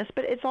law in this,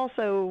 but it's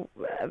also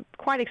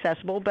quite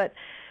accessible. But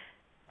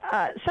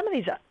some of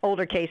these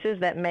older cases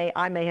that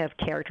I may have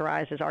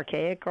characterized as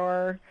archaic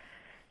are,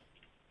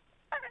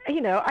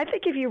 I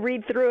think if you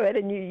read through it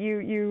and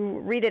you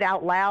read it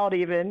out loud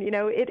even,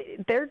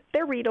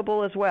 they're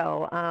readable as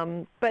well.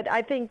 But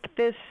I think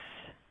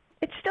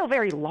it's still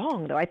very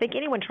long, though. I think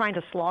anyone trying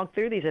to slog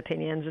through these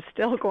opinions is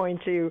still going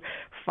to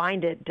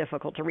find it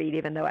difficult to read,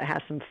 even though it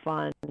has some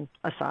fun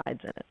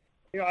asides in it.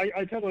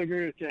 I totally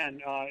agree with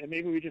Jen, and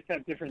maybe we just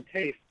have different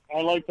tastes.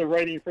 I like the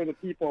writing for the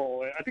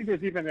people. I think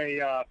there's even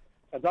a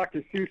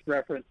Dr. Seuss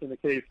reference in the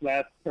case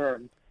last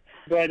term.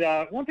 But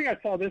one thing I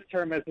saw this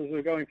term as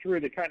we're going through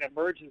that kind of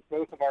merges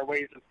both of our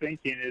ways of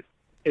thinking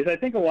is I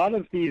think a lot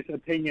of these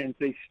opinions,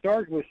 they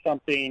start with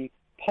something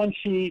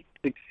punchy,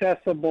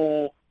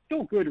 accessible,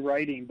 still good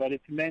writing, but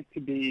it's meant to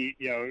be,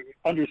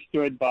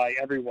 understood by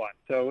everyone.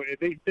 So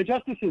the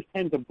justices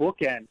tend to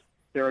bookend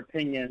their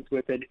opinions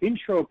with an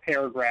intro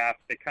paragraph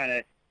that kind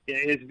of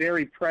is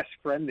very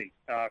press-friendly,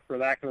 for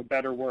lack of a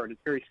better word.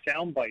 It's very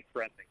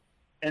soundbite-friendly.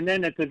 And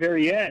then at the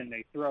very end,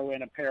 they throw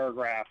in a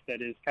paragraph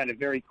that is kind of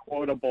very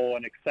quotable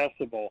and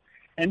accessible.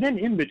 And then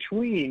in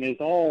between is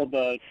all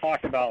the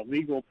talk about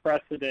legal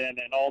precedent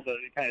and all the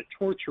kind of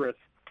torturous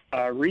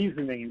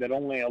reasoning that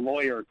only a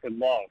lawyer could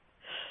love.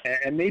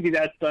 And maybe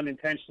that's done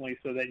intentionally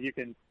so that you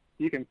can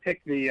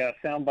pick the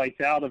sound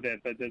bites out of it,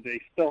 but that they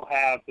still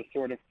have the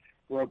sort of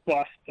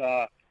robust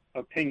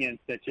opinions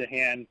that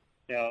Jehan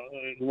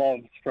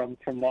loves from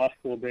law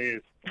school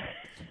days.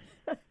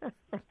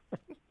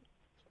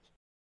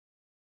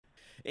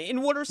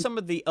 And what are some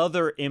of the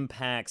other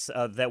impacts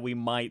that we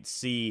might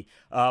see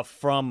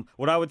from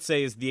what I would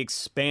say is the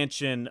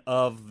expansion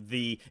of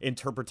the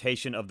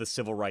interpretation of the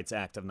Civil Rights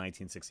Act of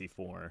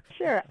 1964?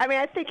 Sure. I mean,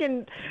 I think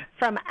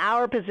from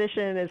our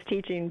position as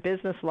teaching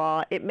business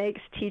law, it makes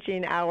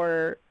teaching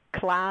our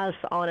class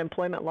on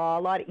employment law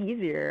a lot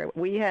easier.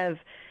 We have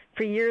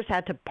for years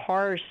had to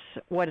parse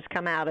what has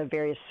come out of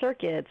various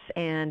circuits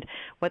and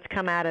what's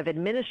come out of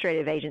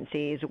administrative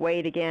agencies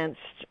weighed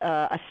against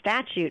a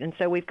statute. And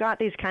so we've got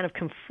these kind of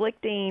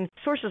conflicting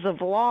sources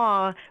of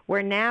law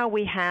where now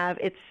we have,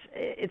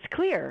 it's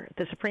clear,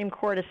 the Supreme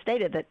Court has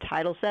stated that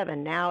Title VII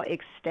now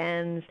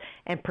extends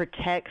and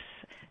protects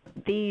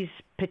these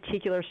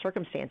particular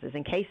circumstances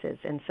and cases.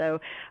 And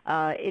so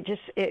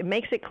it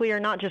makes it clear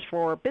not just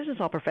for business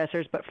law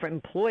professors, but for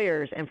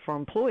employers and for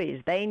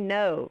employees. They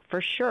know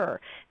for sure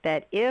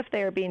that if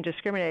they are being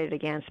discriminated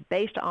against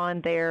based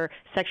on their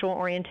sexual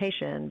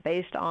orientation,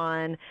 based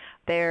on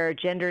their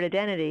gendered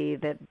identity,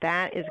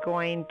 that is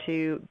going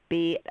to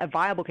be a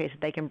viable case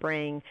that they can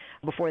bring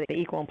before the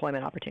Equal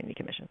Employment Opportunity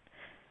Commission.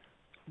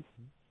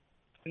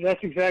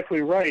 That's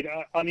exactly right.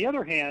 On the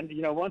other hand,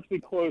 once we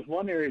close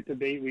one area of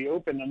debate, we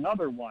open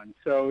another one.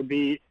 So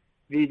the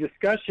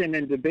discussion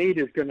and debate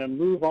is going to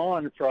move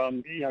on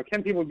from,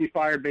 can people be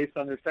fired based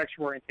on their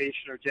sexual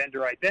orientation or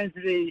gender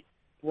identity?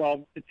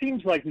 Well, it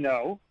seems like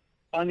no.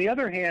 On the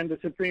other hand, the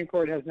Supreme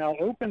Court has now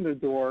opened the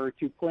door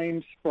to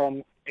claims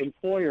from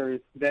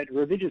employers that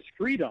religious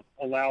freedom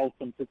allows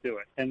them to do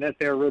it, and that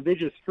their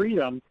religious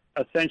freedom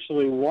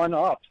essentially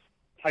one-ups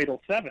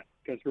Title VII.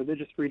 Because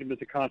religious freedom is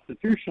a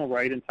constitutional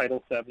right and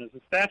Title VII is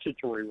a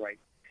statutory right.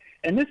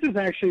 And this is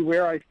actually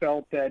where I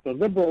felt that the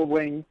liberal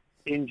wing,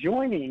 in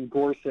joining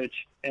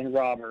Gorsuch and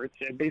Roberts,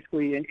 and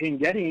basically in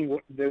getting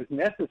those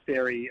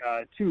necessary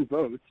 2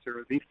 votes, or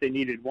at least they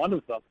needed one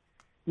of them,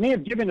 may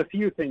have given a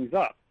few things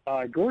up.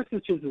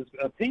 Gorsuch's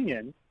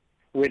opinion,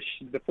 which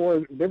the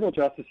 4 liberal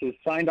justices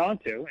signed on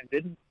to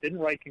and didn't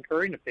write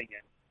concurring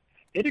opinion,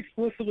 it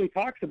explicitly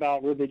talks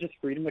about religious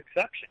freedom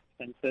exceptions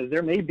and says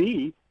there may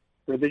be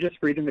religious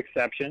freedom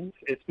exceptions.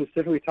 It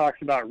specifically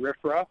talks about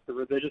RFRA, the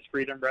Religious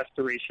Freedom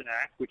Restoration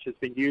Act, which has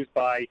been used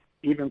by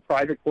even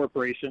private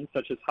corporations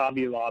such as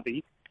Hobby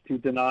Lobby to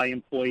deny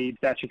employee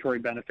statutory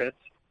benefits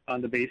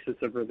on the basis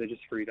of religious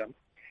freedom.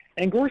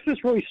 And Gorsuch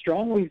really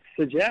strongly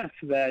suggests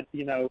that,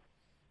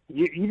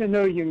 even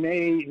though you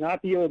may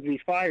not be able to be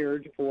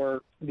fired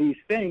for these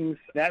things,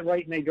 that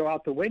right may go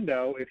out the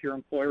window if your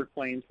employer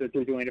claims that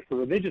they're doing it for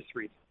religious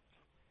reasons.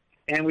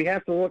 And we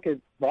have to look at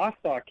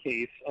Bostock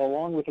case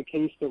along with a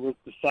case that was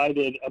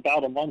decided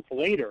about a month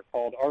later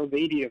called Our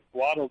Lady of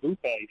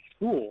Guadalupe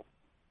School,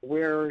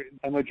 where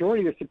a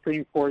majority of the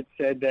Supreme Court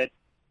said that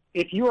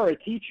if you are a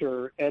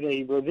teacher at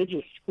a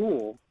religious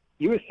school,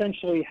 you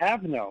essentially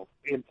have no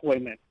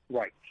employment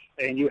rights.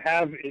 And you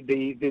have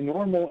the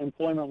normal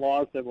employment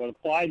laws that would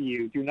apply to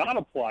you do not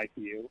apply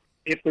to you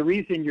if the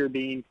reason you're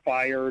being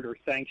fired or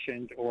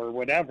sanctioned or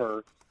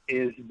whatever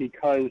is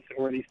because,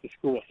 or at least the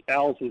school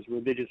espouses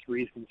religious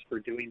reasons for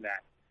doing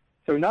that.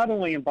 So not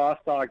only in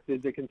Bostock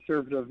did the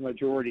conservative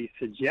majority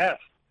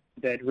suggest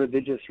that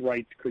religious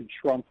rights could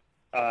trump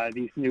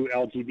these new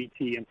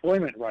LGBT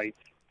employment rights,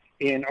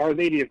 in Our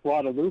Lady of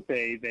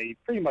Guadalupe, they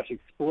pretty much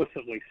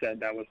explicitly said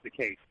that was the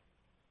case.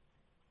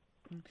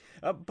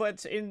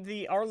 But in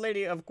the Our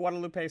Lady of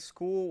Guadalupe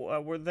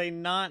school, were they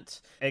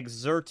not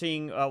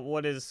exerting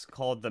what is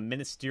called the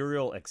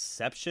ministerial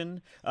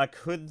exception?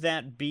 Could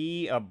that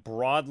be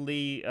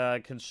broadly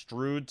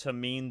construed to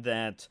mean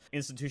that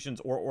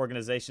institutions or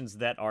organizations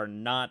that are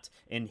not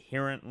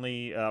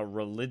inherently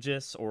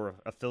religious or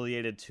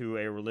affiliated to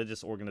a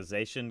religious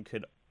organization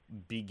could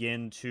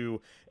begin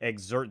to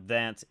exert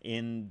that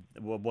in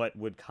what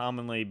would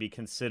commonly be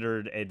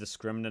considered a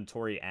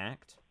discriminatory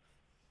act?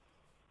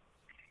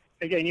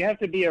 Again, you have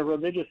to be a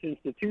religious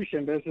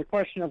institution, but it's a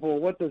question of, well,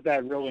 what does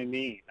that really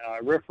mean?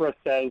 RFRA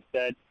says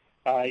that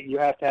you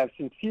have to have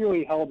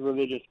sincerely held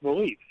religious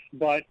beliefs,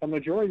 but a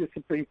majority of the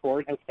Supreme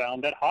Court has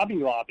found that Hobby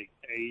Lobby,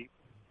 a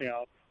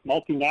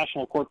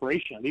multinational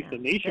corporation, at least a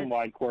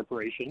nationwide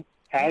corporation,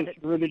 has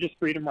religious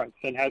freedom rights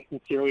and has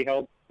sincerely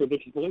held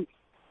religious beliefs.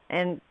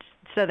 And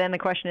so then the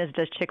question is,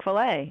 does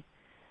Chick-fil-A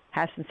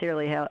have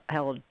sincerely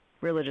held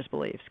religious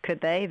beliefs?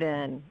 Could they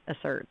then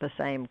assert the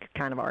same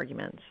kind of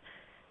arguments?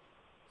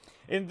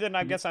 And then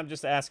I guess I'm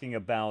just asking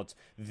about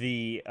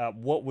the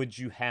what would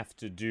you have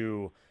to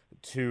do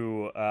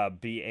to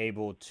be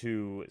able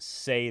to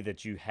say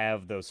that you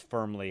have those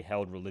firmly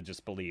held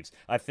religious beliefs?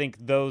 I think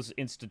those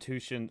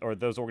institutions or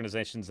those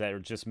organizations that are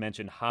just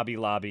mentioned, Hobby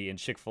Lobby and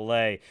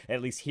Chick-fil-A,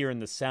 at least here in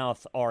the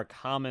South, are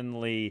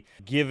commonly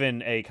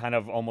given a kind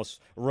of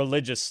almost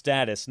religious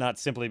status, not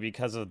simply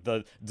because of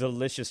the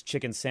delicious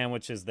chicken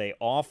sandwiches they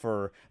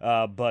offer,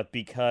 but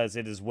because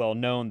it is well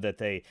known that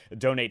they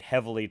donate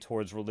heavily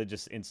towards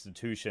religious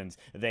institutions.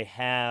 They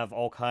have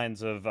all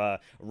kinds of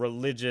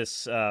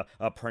religious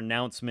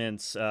pronouncements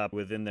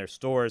within their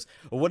stores.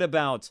 What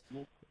about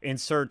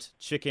insert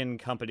chicken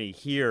company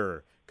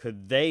here?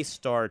 Could they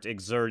start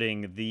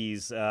exerting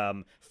these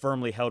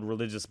firmly held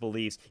religious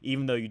beliefs,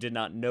 even though you did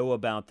not know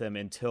about them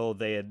until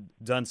they had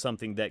done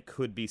something that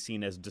could be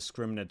seen as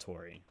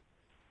discriminatory?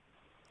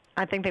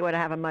 I think they would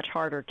have a much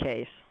harder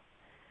case.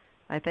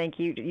 I think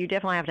you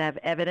definitely have to have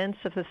evidence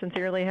of the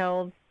sincerely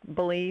held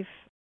belief.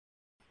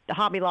 The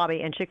Hobby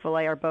Lobby and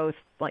Chick-fil-A are both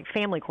like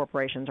family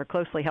corporations or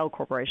closely held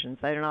corporations.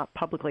 They are not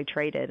publicly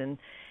traded. And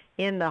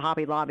in the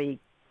Hobby Lobby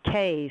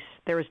case,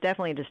 there was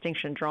definitely a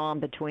distinction drawn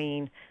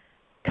between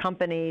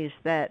companies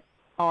that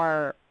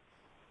are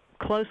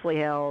closely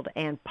held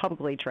and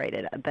publicly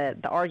traded.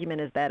 The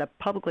argument is that a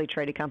publicly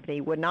traded company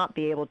would not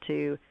be able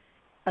to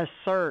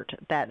assert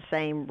that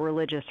same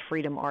religious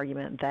freedom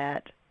argument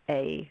that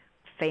a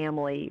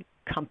family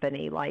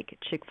company like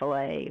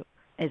Chick-fil-A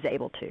is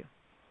able to.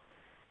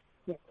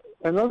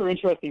 Another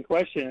interesting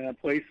question, and a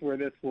place where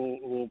this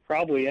will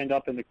probably end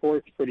up in the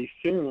courts pretty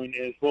soon,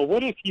 is, well,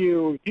 what if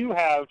you do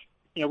have,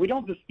 we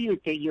don't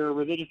dispute that your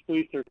religious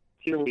beliefs are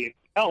sincerely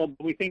held,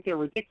 but we think they're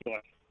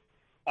ridiculous.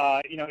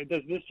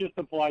 Does this just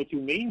apply to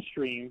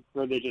mainstream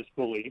religious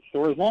beliefs?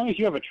 Or as long as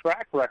you have a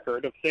track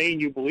record of saying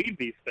you believe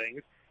these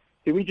things,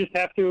 do we just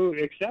have to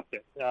accept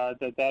it,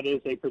 that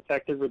is a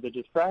protected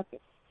religious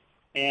practice?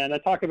 And I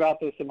talk about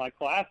this in my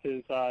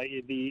classes,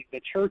 the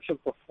Church of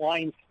the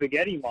Flying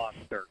Spaghetti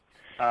Monster.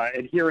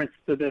 Adherents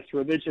to this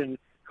religion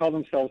call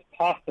themselves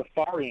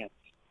Pastafarians,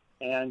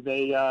 and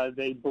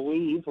they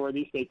believe, or at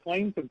least they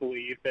claim to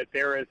believe, that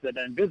there is an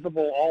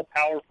invisible,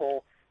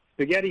 all-powerful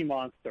spaghetti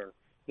monster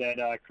that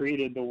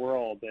created the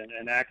world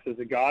and acts as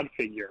a god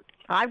figure.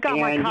 I've got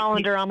my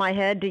colander on my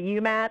head. Do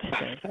you, Matt?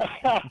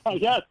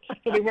 Yes.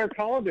 So they wear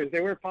colanders.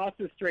 They wear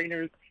pasta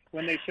strainers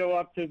when they show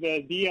up to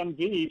the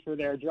DMV for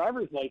their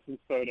driver's license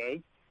photos.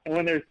 And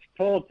when they're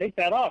told, take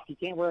that off, you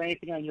can't wear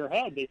anything on your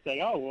head, they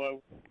say, oh,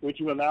 well, would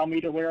you allow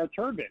me to wear a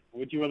turban?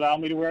 Would you allow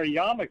me to wear a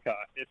yarmulke?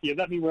 If you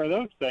let me wear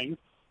those things,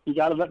 you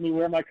got to let me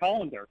wear my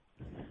colander.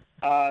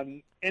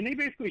 And they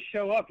basically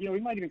show up, we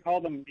might even call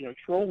them,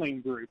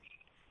 trolling groups.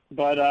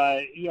 But,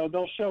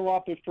 they'll show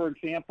up if, for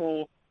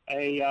example,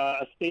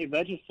 a state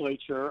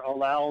legislature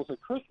allows a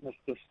Christmas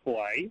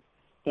display.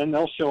 Then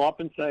they'll show up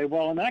and say,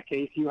 well, in that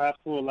case, you have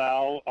to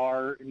allow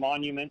our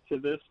monument to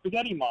the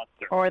spaghetti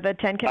monster. Or the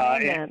 10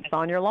 commandments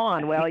on your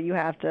lawn. Well, you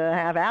have to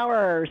have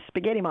our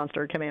spaghetti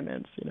monster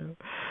commandments,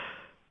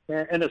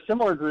 And a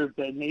similar group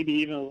that maybe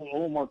even a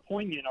little more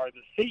poignant are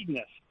the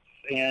Satanists.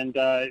 And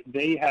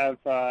they have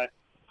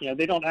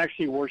they don't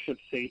actually worship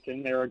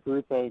Satan. They're a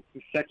group of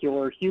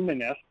secular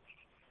humanists.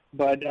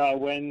 But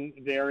when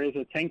there is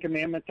a Ten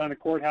Commandments on a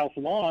courthouse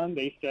lawn,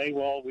 they say,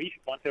 well, we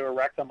want to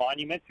erect a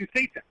monument to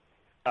Satan.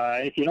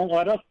 If you don't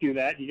let us do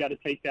that, you got to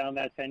take down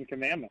that Ten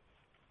Commandments.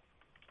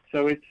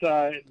 So it's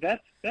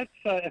that's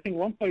I think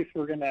one place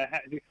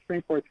the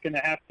Supreme Court's going to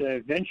have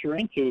to venture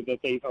into that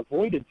they've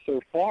avoided so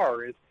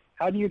far is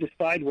how do you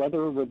decide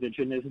whether a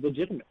religion is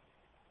legitimate?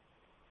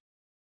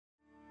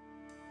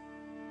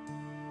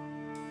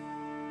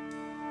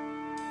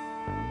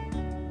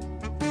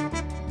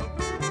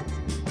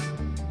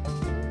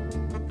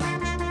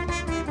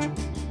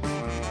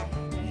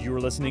 You are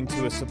listening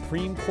to a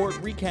Supreme Court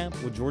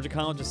recap with Georgia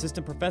College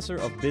Assistant Professor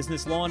of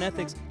Business Law and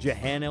Ethics,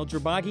 Jehan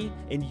ElJourbagy,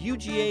 and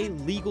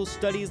UGA Legal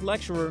Studies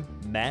Lecturer,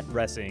 Matt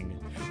Roessing.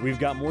 We've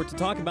got more to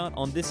talk about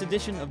on this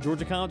edition of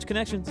Georgia College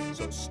Connections,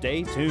 so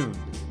stay tuned.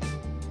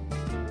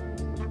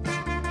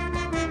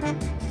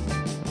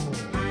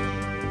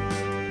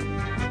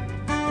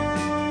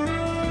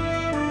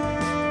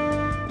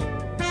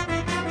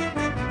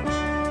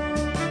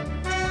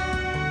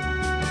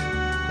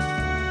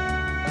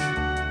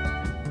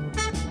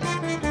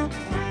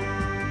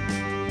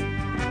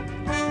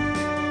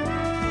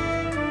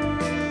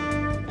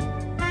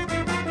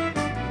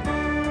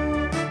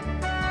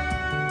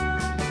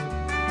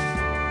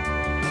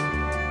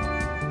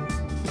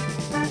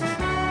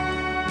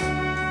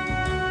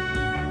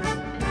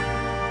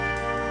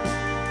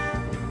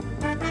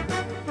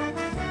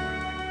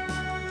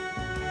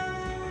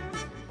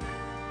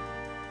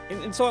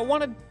 And so I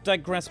want to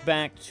digress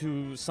back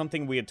to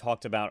something we had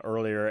talked about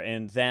earlier,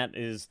 and that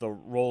is the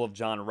role of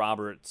John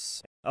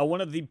Roberts. One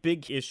of the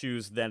big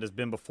issues that has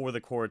been before the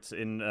courts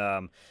in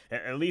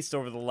at least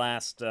over the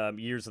last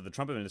years of the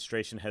Trump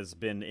administration has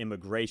been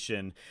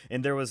immigration,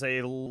 and there was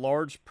a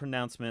large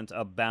pronouncement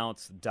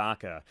about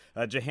DACA.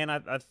 Jehan,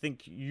 I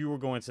think you were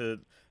going to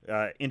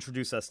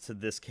introduce us to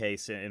this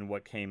case and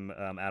what came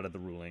out of the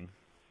ruling.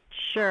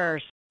 Sure.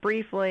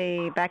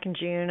 Briefly, back in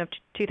June of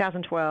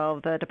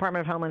 2012, the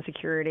Department of Homeland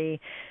Security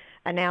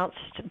announced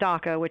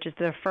DACA, which is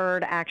the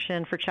Deferred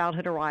Action for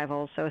Childhood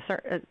Arrivals, so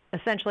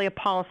essentially a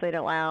policy that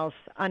allows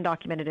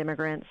undocumented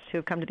immigrants who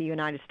have come to the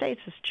United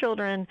States as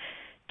children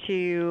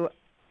to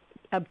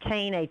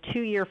obtain a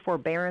 2-year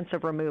forbearance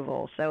of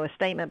removal, so a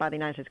statement by the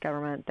United States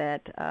government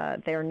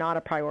that they are not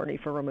a priority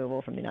for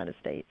removal from the United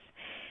States.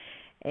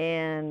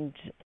 And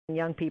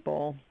young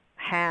people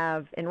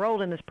have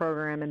enrolled in this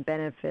program and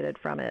benefited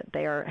from it.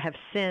 They have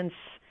since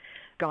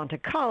gone to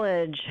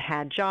college,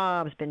 had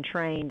jobs, been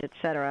trained,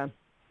 etc.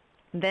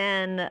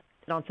 Then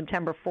on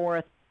September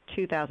 4th,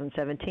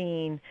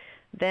 2017,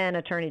 then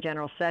Attorney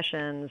General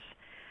Sessions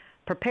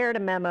prepared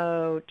a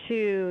memo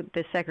to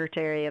the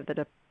Secretary of the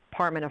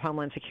Department of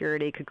Homeland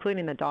Security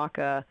concluding that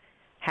DACA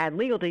had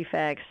legal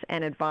defects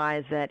and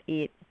advised that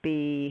it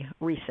be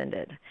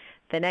rescinded.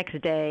 The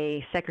next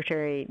day,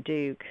 Secretary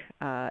Duke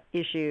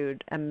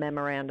issued a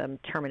memorandum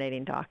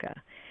terminating DACA.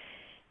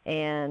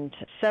 And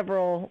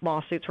several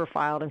lawsuits were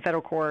filed in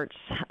federal courts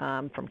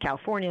from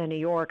California, New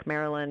York,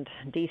 Maryland,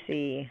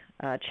 D.C.,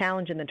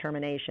 challenging the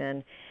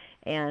termination,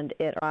 and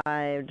it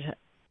arrived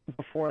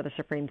before the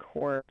Supreme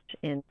Court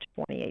in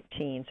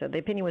 2018. So the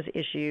opinion was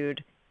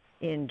issued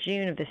in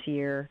June of this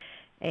year,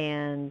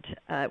 and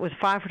it was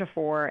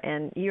 5-4,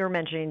 and you were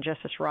mentioning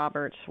Justice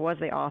Roberts was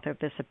the author of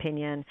this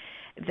opinion.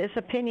 This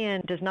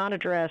opinion does not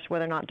address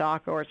whether or not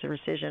DACA or its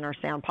rescission are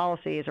sound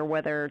policies or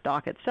whether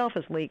DACA itself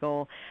is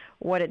legal.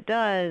 What it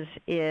does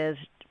is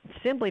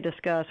simply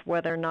discuss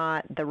whether or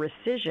not the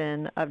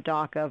rescission of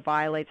DACA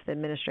violates the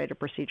Administrative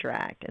Procedure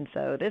Act. And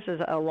so this is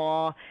a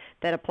law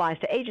that applies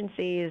to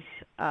agencies'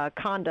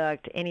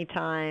 conduct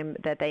anytime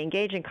that they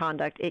engage in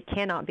conduct. It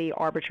cannot be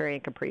arbitrary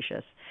and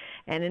capricious.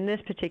 And in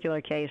this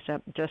particular case,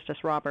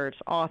 Justice Roberts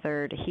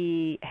authored,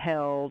 he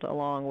held,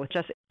 along with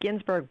Justice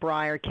Ginsburg,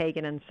 Breyer,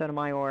 Kagan, and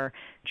Sotomayor,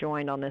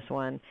 joined on this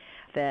one,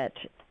 that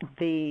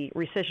the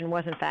rescission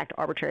was in fact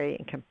arbitrary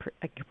and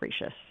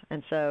capricious.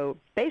 And so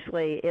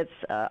basically it's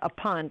a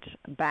punt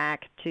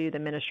back to the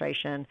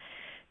administration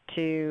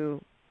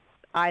to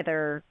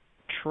either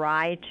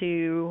try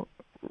to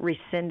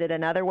rescind it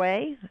another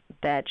way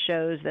that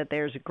shows that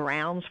there's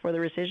grounds for the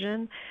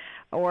rescission,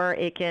 or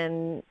it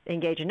can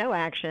engage in no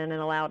action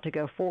and allow it to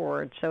go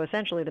forward. So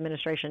essentially the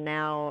administration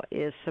now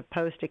is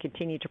supposed to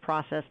continue to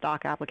process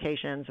DACA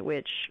applications,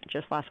 which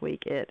just last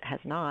week it has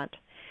not.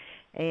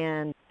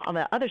 And on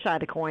the other side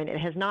of the coin, it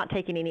has not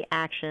taken any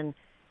action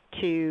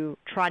to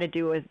try to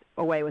do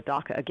away with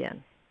DACA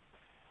again.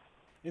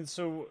 And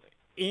so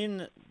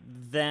in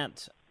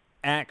that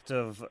act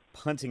of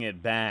punting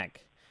it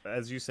back,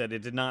 as you said,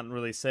 it did not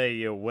really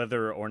say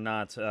whether or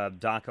not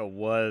DACA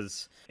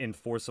was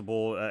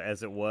enforceable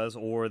as it was,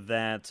 or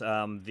that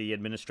the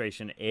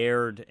administration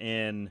erred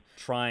in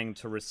trying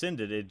to rescind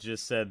it. It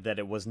just said that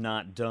it was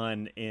not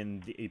done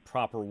in the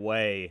proper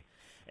way.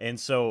 And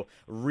so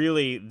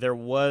really there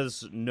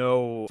was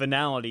no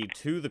finality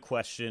to the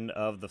question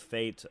of the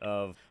fate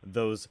of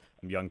those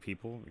young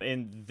people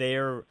and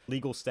their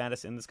legal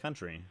status in this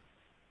country.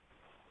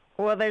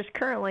 Well, there's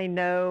currently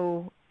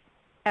no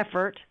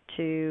effort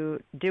to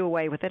do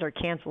away with it or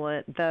cancel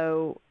it,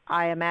 though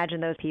I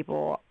imagine those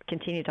people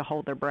continue to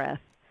hold their breath,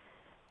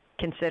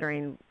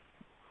 considering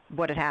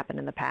what had happened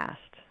in the past.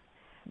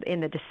 In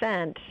the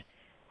dissent,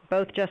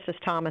 both Justice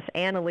Thomas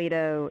and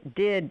Alito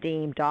did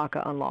deem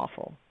DACA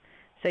unlawful.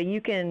 So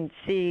you can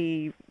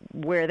see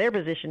where their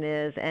position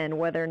is and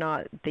whether or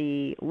not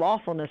the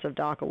lawfulness of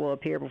DACA will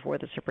appear before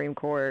the Supreme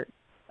Court.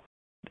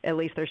 At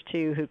least there's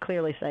two who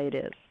clearly say it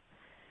is.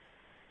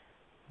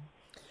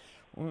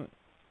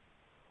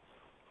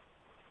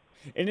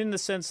 And in the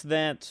sense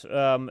that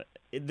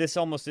this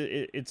almost,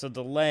 it's a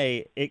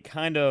delay,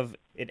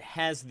 it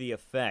has the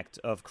effect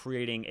of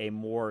creating a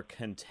more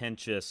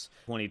contentious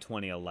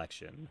 2020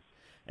 election.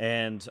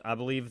 And I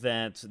believe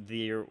that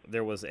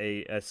there was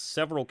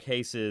several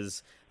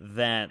cases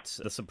that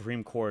the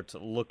Supreme Court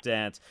looked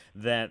at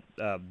that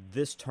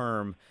this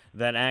term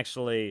that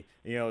actually,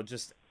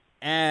 just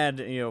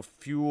add,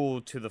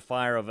 fuel to the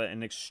fire of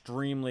an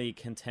extremely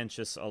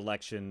contentious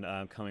election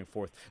coming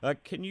forth.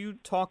 Can you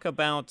talk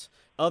about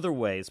other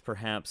ways,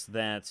 perhaps,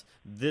 that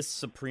this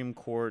Supreme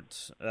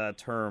Court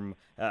term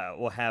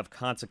will have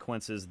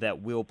consequences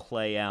that will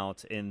play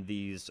out in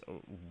these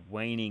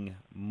waning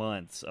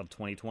months of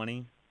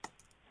 2020?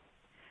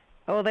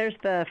 Oh, there's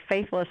the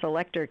faithless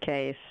elector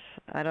case.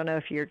 I don't know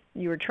if you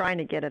were trying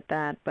to get at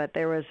that, but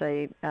there was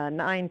a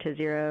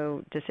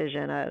 9-0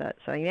 decision,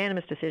 so a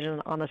unanimous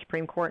decision on the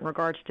Supreme Court in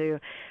regards to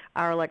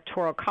our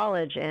electoral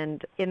college.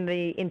 And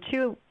in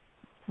two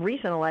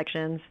recent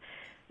elections,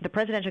 the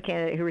presidential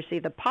candidate who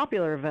received the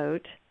popular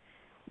vote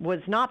was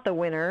not the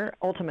winner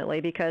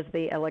ultimately because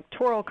the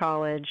electoral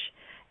college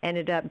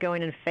ended up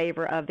going in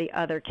favor of the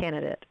other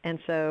candidate. And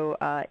so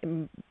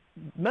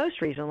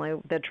most recently,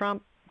 the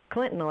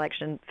Trump-Clinton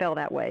election fell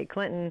that way.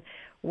 Clinton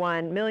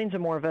won millions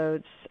of more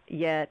votes,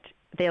 yet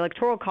the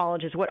Electoral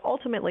College is what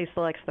ultimately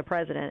selects the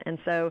president. And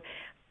so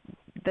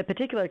the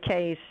particular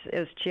case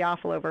is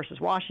Chiafalo versus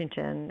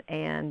Washington,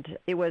 and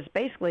it was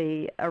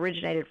basically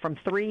originated from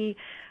 3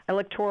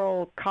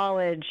 Electoral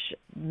College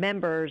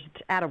members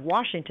out of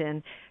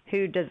Washington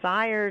who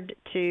desired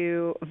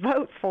to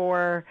vote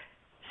for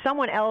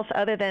someone else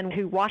other than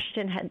who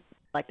Washington had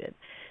elected.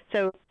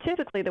 So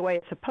typically the way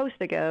it's supposed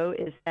to go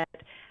is that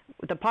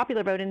the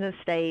popular vote in the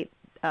state,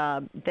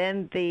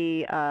 then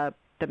the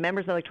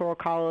members of the Electoral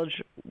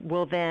College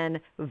will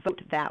then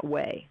vote that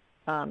way.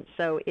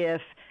 So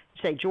if,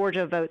 say,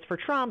 Georgia votes for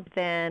Trump,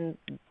 then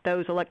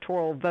those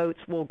electoral votes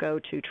will go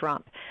to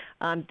Trump.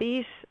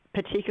 These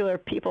particular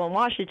people in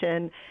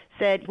Washington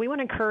said, we want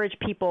to encourage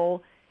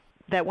people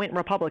that went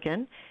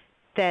Republican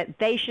that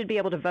they should be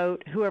able to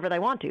vote whoever they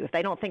want to. If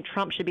they don't think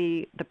Trump should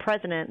be the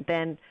president,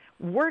 then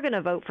we're going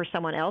to vote for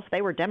someone else.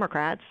 They were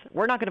Democrats.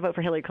 We're not going to vote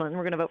for Hillary Clinton.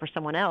 We're going to vote for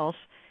someone else.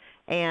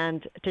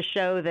 And to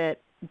show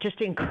that, just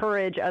to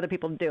encourage other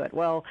people to do it.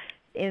 Well,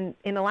 in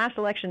the last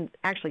election,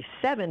 actually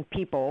 7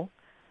 people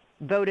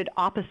voted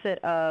opposite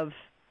of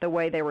the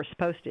way they were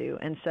supposed to.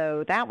 And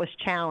so that was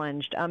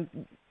challenged.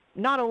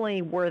 Not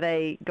only were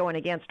they going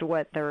against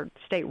what their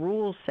state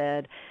rules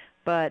said,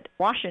 but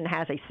Washington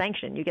has a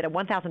sanction. You get a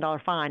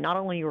 $1,000 fine. Not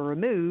only you're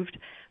removed,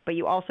 but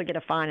you also get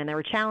a fine, and they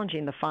were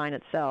challenging the fine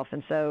itself.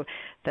 And so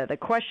the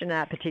question in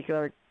that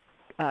particular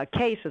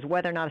case is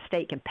whether or not a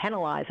state can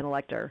penalize an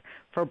elector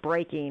for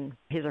breaking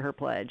his or her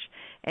pledge.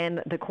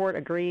 And the court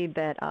agreed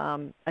that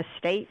a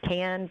state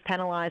can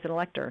penalize an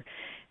elector.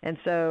 And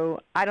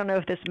so I don't know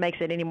if this makes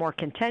it any more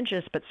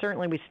contentious, but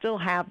certainly we still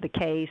have the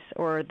case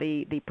or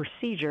the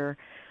procedure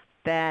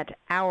that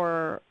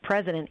our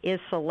president is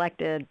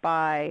selected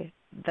by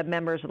the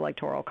members of the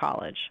Electoral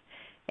College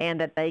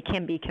and that they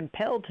can be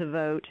compelled to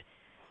vote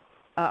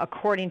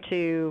according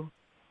to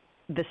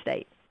the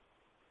state.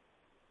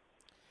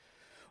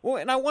 Well,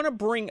 and I want to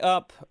bring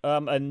up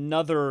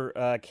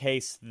another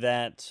case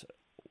that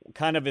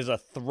kind of is a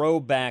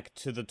throwback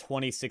to the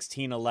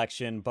 2016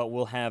 election, but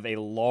will have a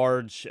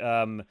large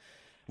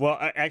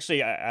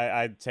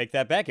I take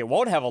that back. It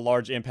won't have a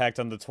large impact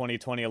on the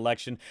 2020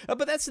 election,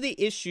 but that's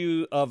the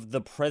issue of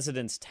the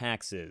president's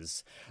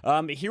taxes.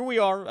 Here we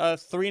are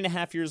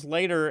 3.5 years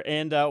later,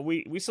 and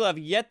we still have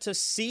yet to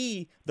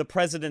see the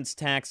president's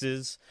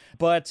taxes,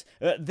 but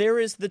there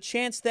is the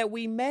chance that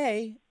we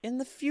may in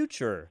the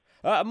future.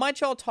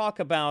 Might y'all talk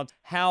about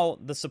how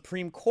the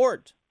Supreme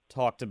Court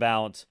talked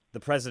about the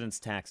president's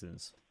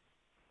taxes?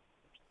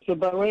 So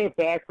by way of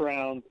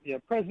background,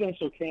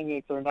 presidential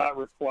candidates are not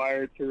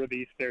required to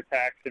release their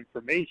tax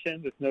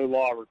information. There's no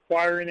law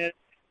requiring it,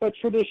 but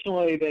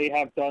traditionally they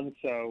have done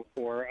so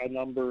for a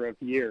number of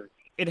years.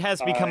 It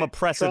has become a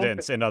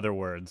precedent, in other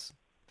words.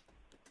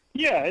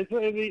 Yeah, it's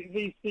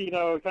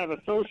kind of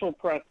a social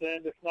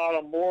precedent. It's not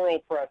a moral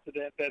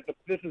precedent that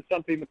this is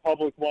something the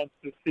public wants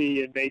to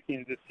see in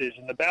making a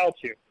decision about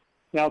you.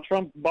 Now,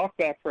 Trump bucked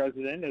that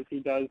precedent, as he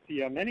does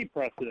many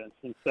precedents,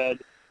 and said,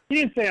 he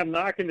didn't say I'm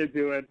not going to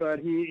do it, but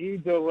he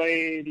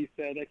delayed. He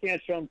said, I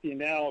can't show them to you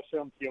now, I'll show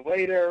them to you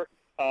later.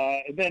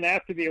 And then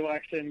after the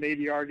election, made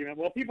the argument,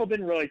 well, people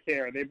didn't really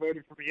care. They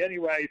voted for me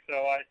anyway,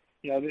 so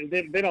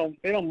they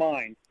don't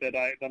mind that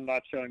I'm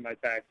not showing my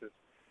taxes.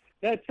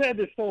 That said,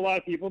 there's still a lot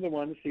of people that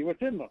want to see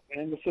what's in them.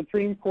 And the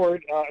Supreme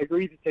Court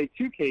agreed to take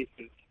two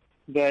cases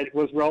that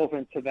was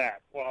relevant to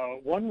that.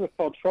 One was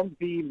called Trump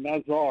v.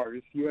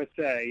 Mazars,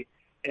 USA,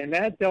 and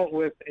that dealt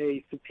with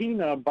a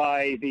subpoena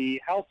by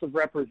the House of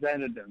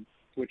Representatives,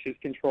 which is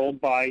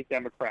controlled by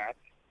Democrats.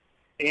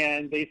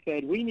 And they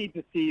said, we need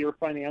to see your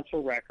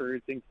financial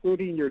records,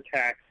 including your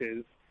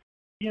taxes.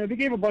 They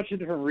gave a bunch of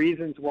different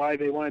reasons why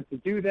they wanted to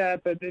do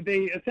that, but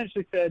they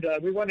essentially said,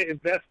 we want to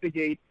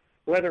investigate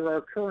whether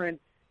our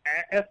current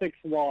ethics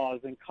laws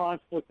and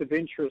conflict of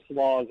interest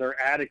laws are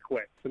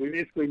adequate. So we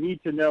basically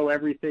need to know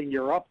everything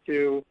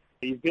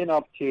you've been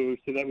up to,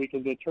 so that we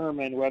can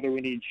determine whether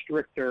we need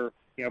stricter,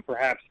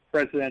 perhaps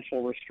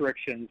presidential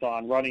restrictions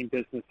on running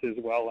businesses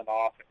while in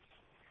office.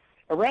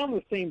 Around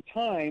the same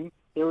time,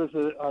 there was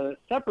a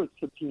separate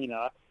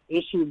subpoena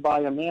issued by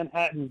a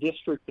Manhattan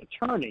district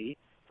attorney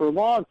for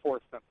law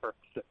enforcement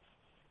purposes.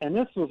 And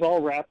this was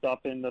all wrapped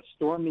up in the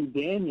Stormy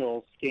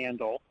Daniels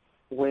scandal,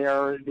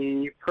 where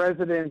the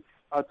president's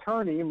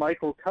attorney,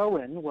 Michael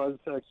Cohen, was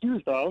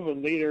accused of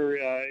and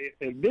later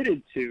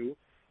admitted to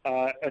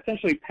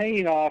essentially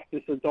paying off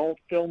this adult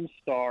film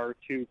star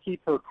to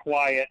keep her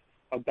quiet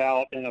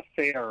about an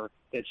affair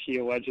that she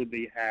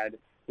allegedly had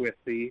with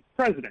the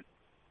president.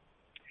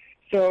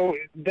 So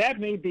that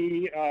may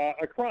be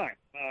a crime.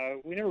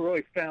 We never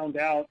really found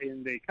out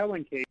in the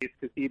Cohen case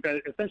because he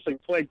essentially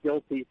pled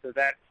guilty to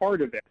that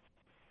part of it.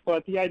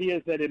 But the idea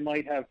is that it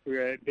might have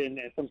been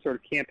some sort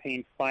of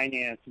campaign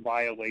finance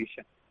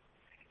violation.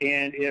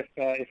 And if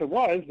it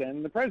was,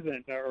 then the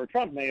president or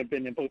Trump may have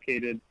been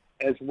implicated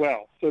as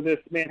well. So this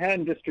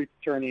Manhattan district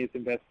attorney is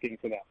investigating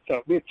for that.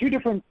 So we have two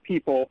different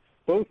people,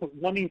 both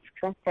wanting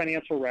Trump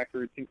financial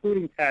records,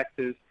 including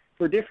taxes,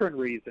 for different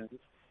reasons.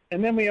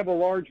 And then we have a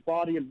large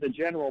body of the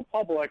general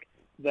public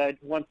that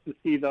wants to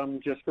see them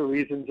just for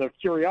reasons of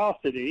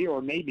curiosity,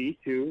 or maybe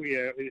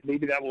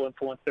that will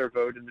influence their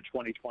vote in the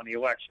 2020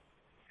 election.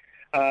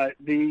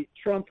 The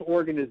Trump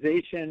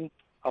organization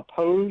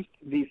opposed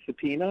these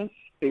subpoenas.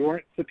 They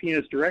weren't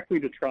subpoenas directly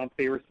to Trump.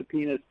 They were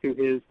subpoenas to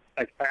his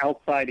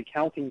outside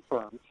accounting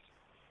firms.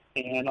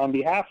 And on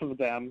behalf of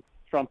them,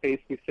 Trump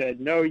basically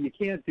said, no, you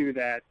can't do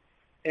that.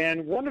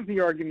 And one of the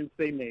arguments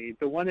they made,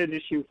 the one at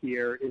issue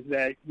here, is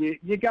that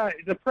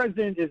the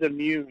president is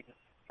immune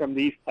from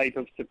these type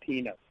of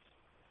subpoenas.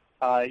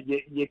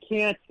 You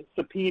can't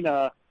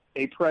subpoena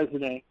a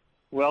president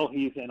while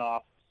he's in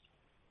office.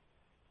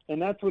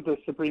 And that's what the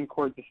Supreme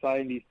Court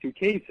decided in these two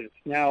cases.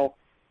 Now,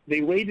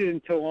 they waited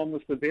until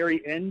almost the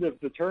very end of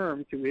the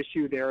term to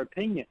issue their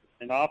opinion.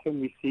 And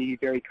often we see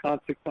very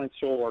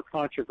consequential or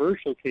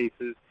controversial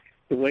cases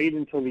delayed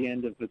until the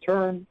end of the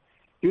term.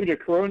 Due to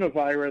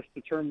coronavirus,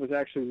 the term was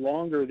actually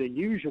longer than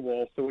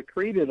usual, so it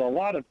created a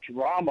lot of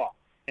drama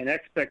and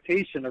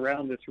expectation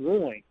around this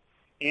ruling.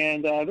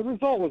 And the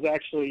result was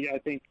actually, I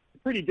think,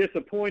 pretty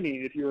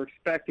disappointing if you were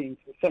expecting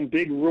some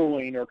big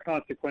ruling or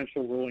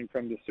consequential ruling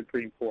from the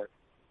Supreme Court.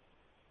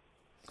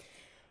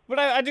 But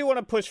I do want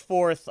to push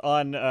forth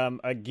on,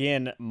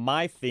 again,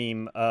 my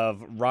theme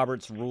of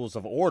Robert's Rules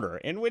of Order,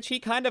 in which he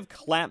kind of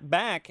clapped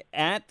back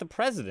at the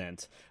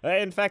president.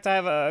 In fact, I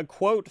have a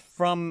quote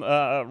from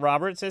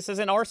Roberts. It says,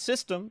 in our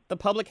system, the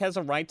public has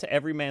a right to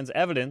every man's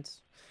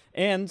evidence.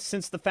 And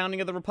since the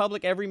founding of the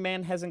Republic, every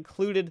man has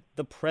included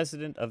the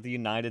President of the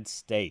United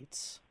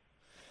States.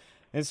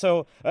 And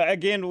so,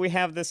 again, we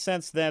have this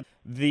sense that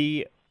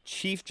the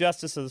Chief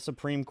Justice of the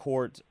Supreme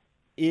Court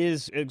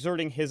is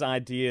exerting his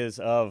ideas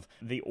of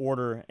the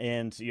order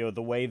and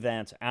the way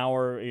that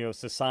our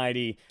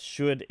society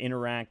should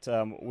interact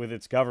with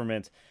its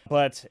government.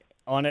 But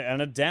on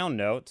a down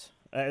note,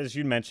 as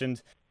you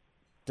mentioned,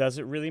 does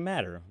it really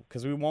matter?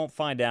 Because we won't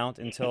find out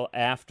until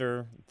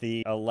after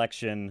the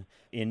election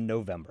in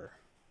November.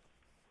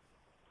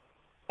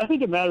 I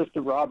think it matters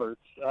to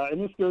Roberts, and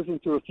this goes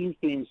into a few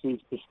themes we've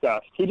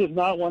discussed. He does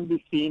not want to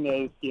be seen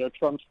as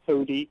Trump's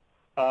toady.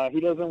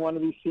 He doesn't want to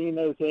be seen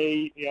as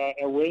a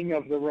wing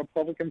of the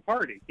Republican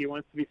Party. He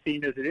wants to be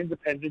seen as an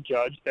independent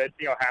judge that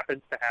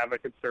happens to have a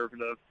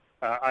conservative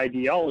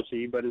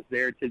ideology, but is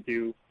there to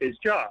do his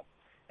job.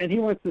 And he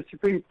wants the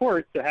Supreme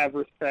Court to have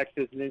respect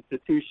as an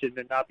institution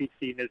and not be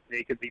seen as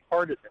nakedly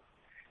partisan.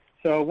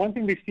 So one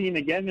thing we've seen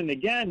again and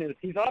again is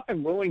he's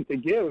often willing to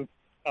give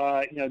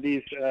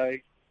these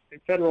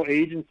federal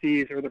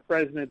agencies or the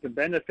president the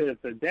benefit of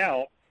the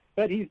doubt,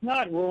 but he's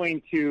not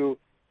willing to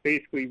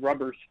basically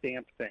rubber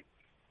stamp things.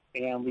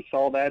 And we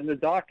saw that in the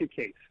DACA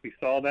case. We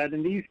saw that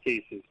in these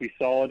cases. We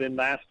saw it in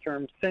last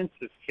term's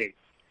census case,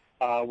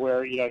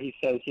 where he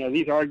says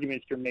these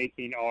arguments you're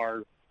making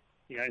are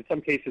in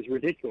some cases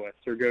ridiculous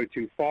or go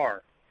too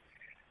far.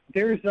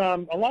 There's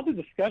a lot of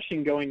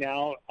discussion going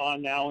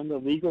on now in the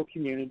legal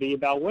community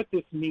about what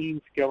this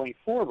means going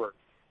forward.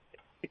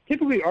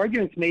 Typically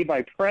arguments made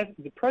by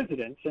the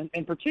presidents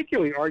and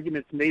particularly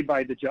arguments made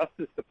by the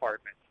Justice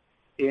Department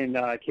in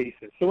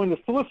cases. So when the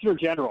Solicitor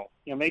General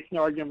makes an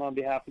argument on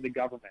behalf of the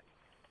government,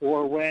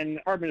 or when the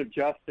Department of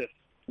Justice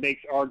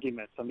makes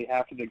arguments on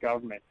behalf of the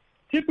government,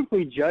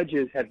 typically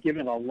judges have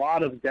given a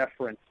lot of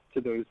deference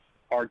to those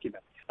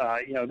arguments.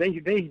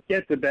 They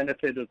get the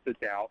benefit of the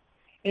doubt,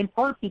 in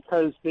part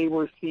because they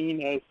were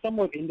seen as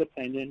somewhat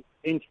independent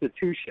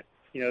institutions.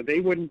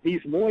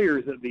 These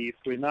lawyers at least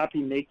would not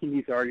be making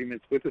these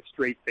arguments with a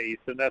straight face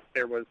unless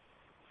there was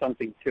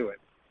something to it.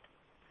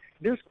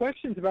 There's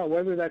questions about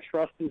whether that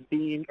trust is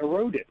being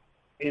eroded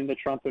in the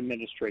Trump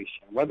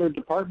administration, whether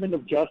Department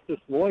of Justice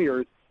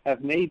lawyers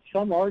have made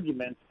some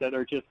arguments that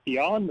are just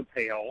beyond the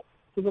pale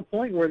to the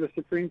point where the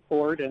Supreme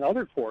Court and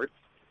other courts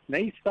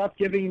may stop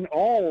giving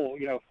all,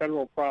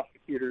 federal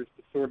prosecutors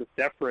the sort of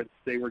deference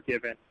they were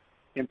given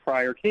in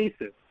prior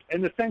cases.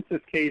 And the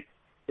census case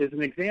is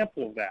an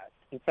example of that.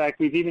 In fact,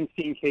 we've even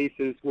seen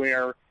cases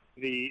where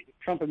the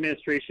Trump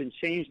administration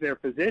changed their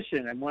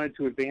position and wanted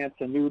to advance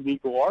a new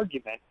legal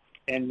argument,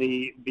 and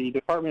the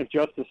Department of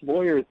Justice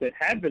lawyers that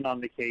had been on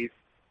the case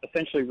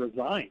essentially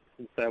resigned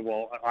and said,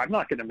 well, I'm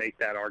not going to make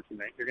that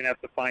argument. You're going to have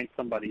to find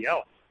somebody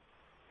else.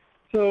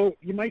 So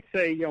you might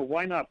say,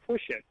 why not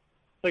push it?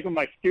 Like with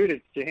my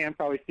students, Jehan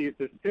probably sees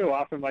this too.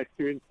 Often my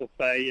students will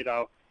say,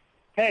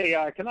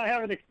 hey, can I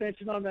have an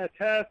extension on that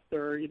test?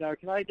 Or,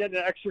 can I get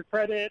an extra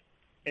credit?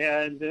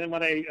 And then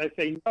when I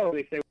say no,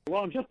 they say,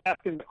 well, I'm just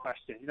asking the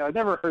question. It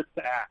never hurts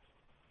to ask.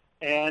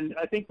 And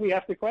I think we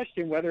have to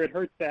question whether it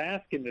hurts to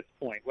ask in this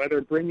point,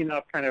 whether bringing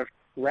up kind of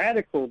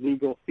radical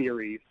legal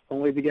theories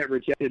only to get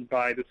rejected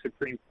by the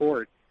Supreme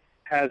Court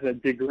has a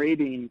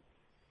degrading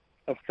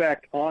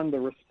effect on the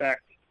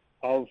respect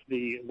of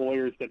the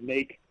lawyers that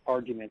make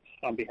arguments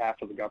on behalf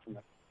of the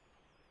government.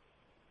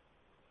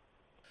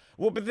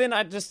 Well, but then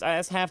I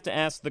have to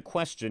ask the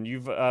question.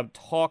 You've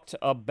talked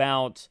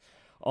about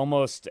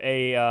almost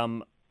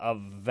a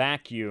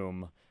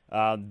vacuum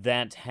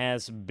that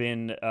has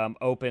been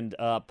opened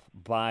up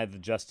by the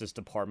Justice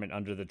Department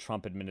under the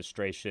Trump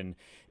administration.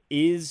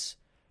 Is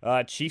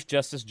Chief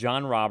Justice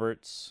John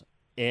Roberts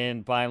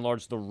and, by and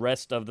large, the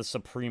rest of the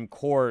Supreme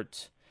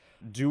Court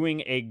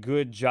doing a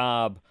good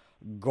job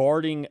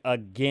guarding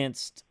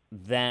against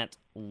that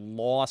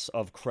loss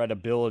of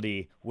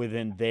credibility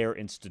within their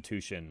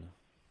institution?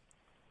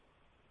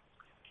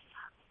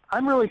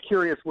 I'm really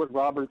curious what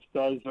Roberts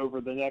does over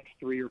the next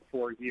 3 or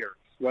 4 years,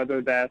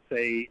 whether that's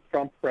a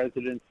Trump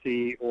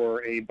presidency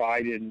or a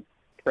Biden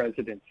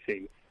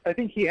presidency. I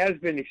think he has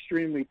been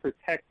extremely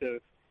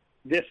protective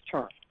this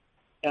term.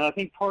 And I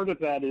think part of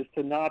that is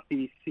to not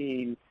be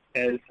seen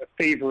as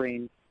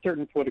favoring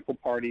certain political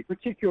party,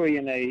 particularly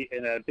in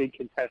a big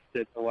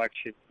contested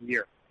election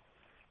year.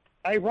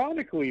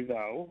 Ironically,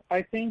 though,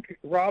 I think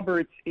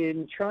Roberts,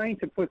 in trying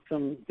to put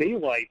some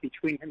daylight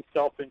between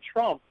himself and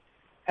Trump,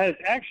 has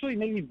actually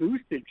maybe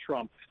boosted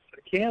Trump's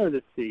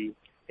candidacy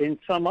in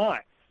some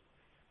eyes.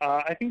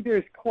 I think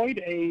there's quite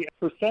a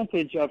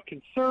percentage of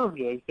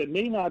conservatives that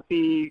may not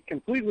be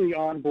completely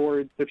on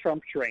board the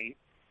Trump train,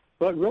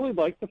 but really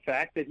like the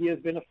fact that he has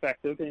been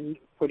effective in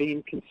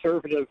putting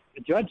conservative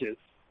judges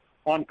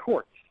on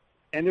courts.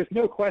 And there's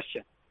no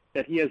question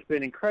that he has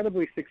been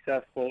incredibly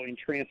successful in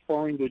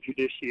transforming the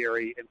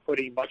judiciary and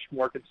putting much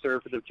more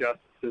conservative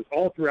justices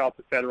all throughout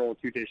the federal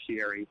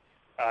judiciary,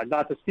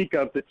 not to speak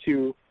of the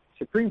 2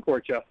 Supreme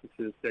Court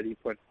justices that he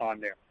put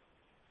on there.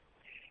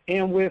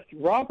 And with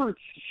Roberts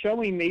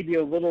showing maybe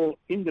a little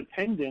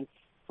independence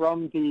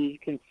from the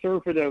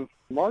conservative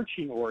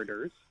marching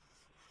orders,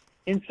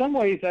 in some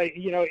ways,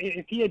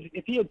 if he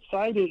had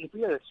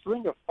a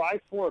string of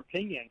 5-4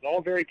 opinions,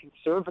 all very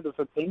conservative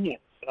opinions,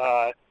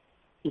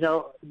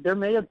 there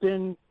may have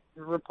been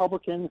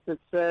Republicans that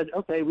said,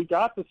 okay, we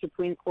got the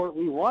Supreme Court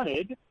we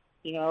wanted.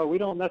 We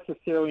don't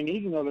necessarily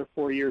need another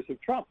 4 years of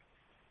Trump.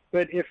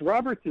 But if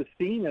Roberts is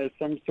seen as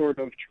some sort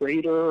of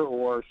traitor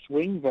or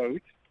swing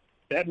vote,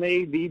 that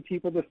may lead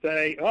people to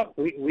say, oh,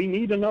 we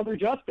need another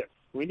justice.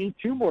 We need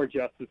 2 more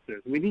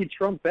justices. We need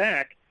Trump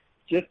back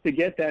just to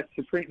get that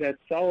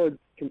solid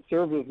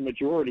conservative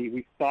majority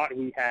we thought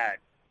we had.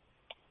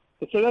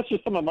 So that's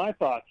just some of my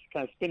thoughts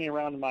kind of spinning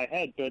around in my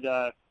head.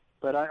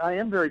 But I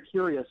am very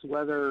curious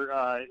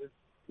whether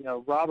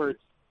Roberts'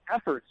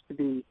 efforts to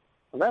be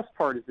less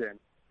partisan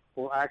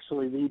will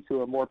actually lead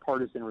to a more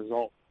partisan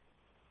result.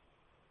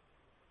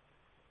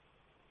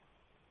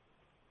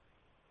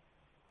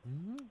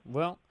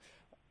 Well,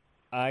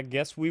 I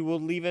guess we will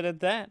leave it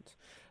at that.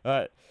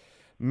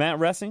 Matt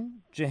Roessing,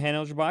 Jehan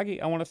ElJourbagy,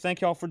 I want to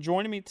thank y'all for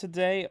joining me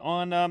today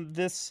on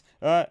this,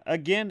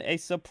 again, a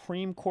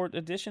Supreme Court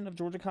edition of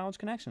Georgia College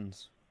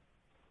Connections.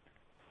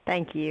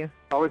 Thank you.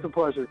 Always a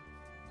pleasure.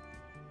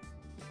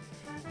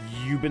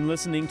 You've been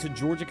listening to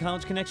Georgia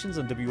College Connections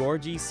on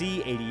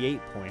WRGC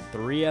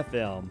 88.3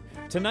 FM.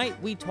 Tonight,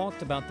 we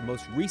talked about the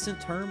most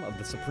recent term of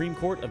the Supreme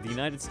Court of the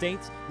United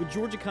States with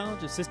Georgia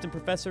College Assistant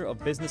Professor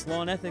of Business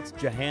Law and Ethics,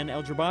 Jehan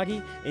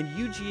ElJourbagy, and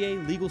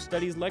UGA Legal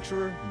Studies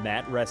Lecturer,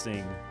 Matt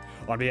Roessing.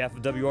 On behalf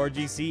of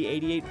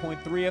WRGC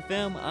 88.3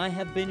 FM, I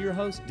have been your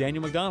host,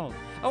 Daniel McDonald.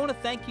 I want to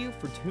thank you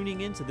for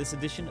tuning in to this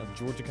edition of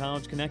Georgia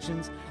College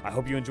Connections. I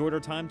hope you enjoyed our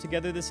time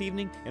together this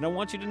evening, and I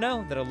want you to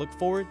know that I look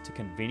forward to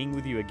convening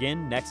with you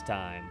again next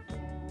time.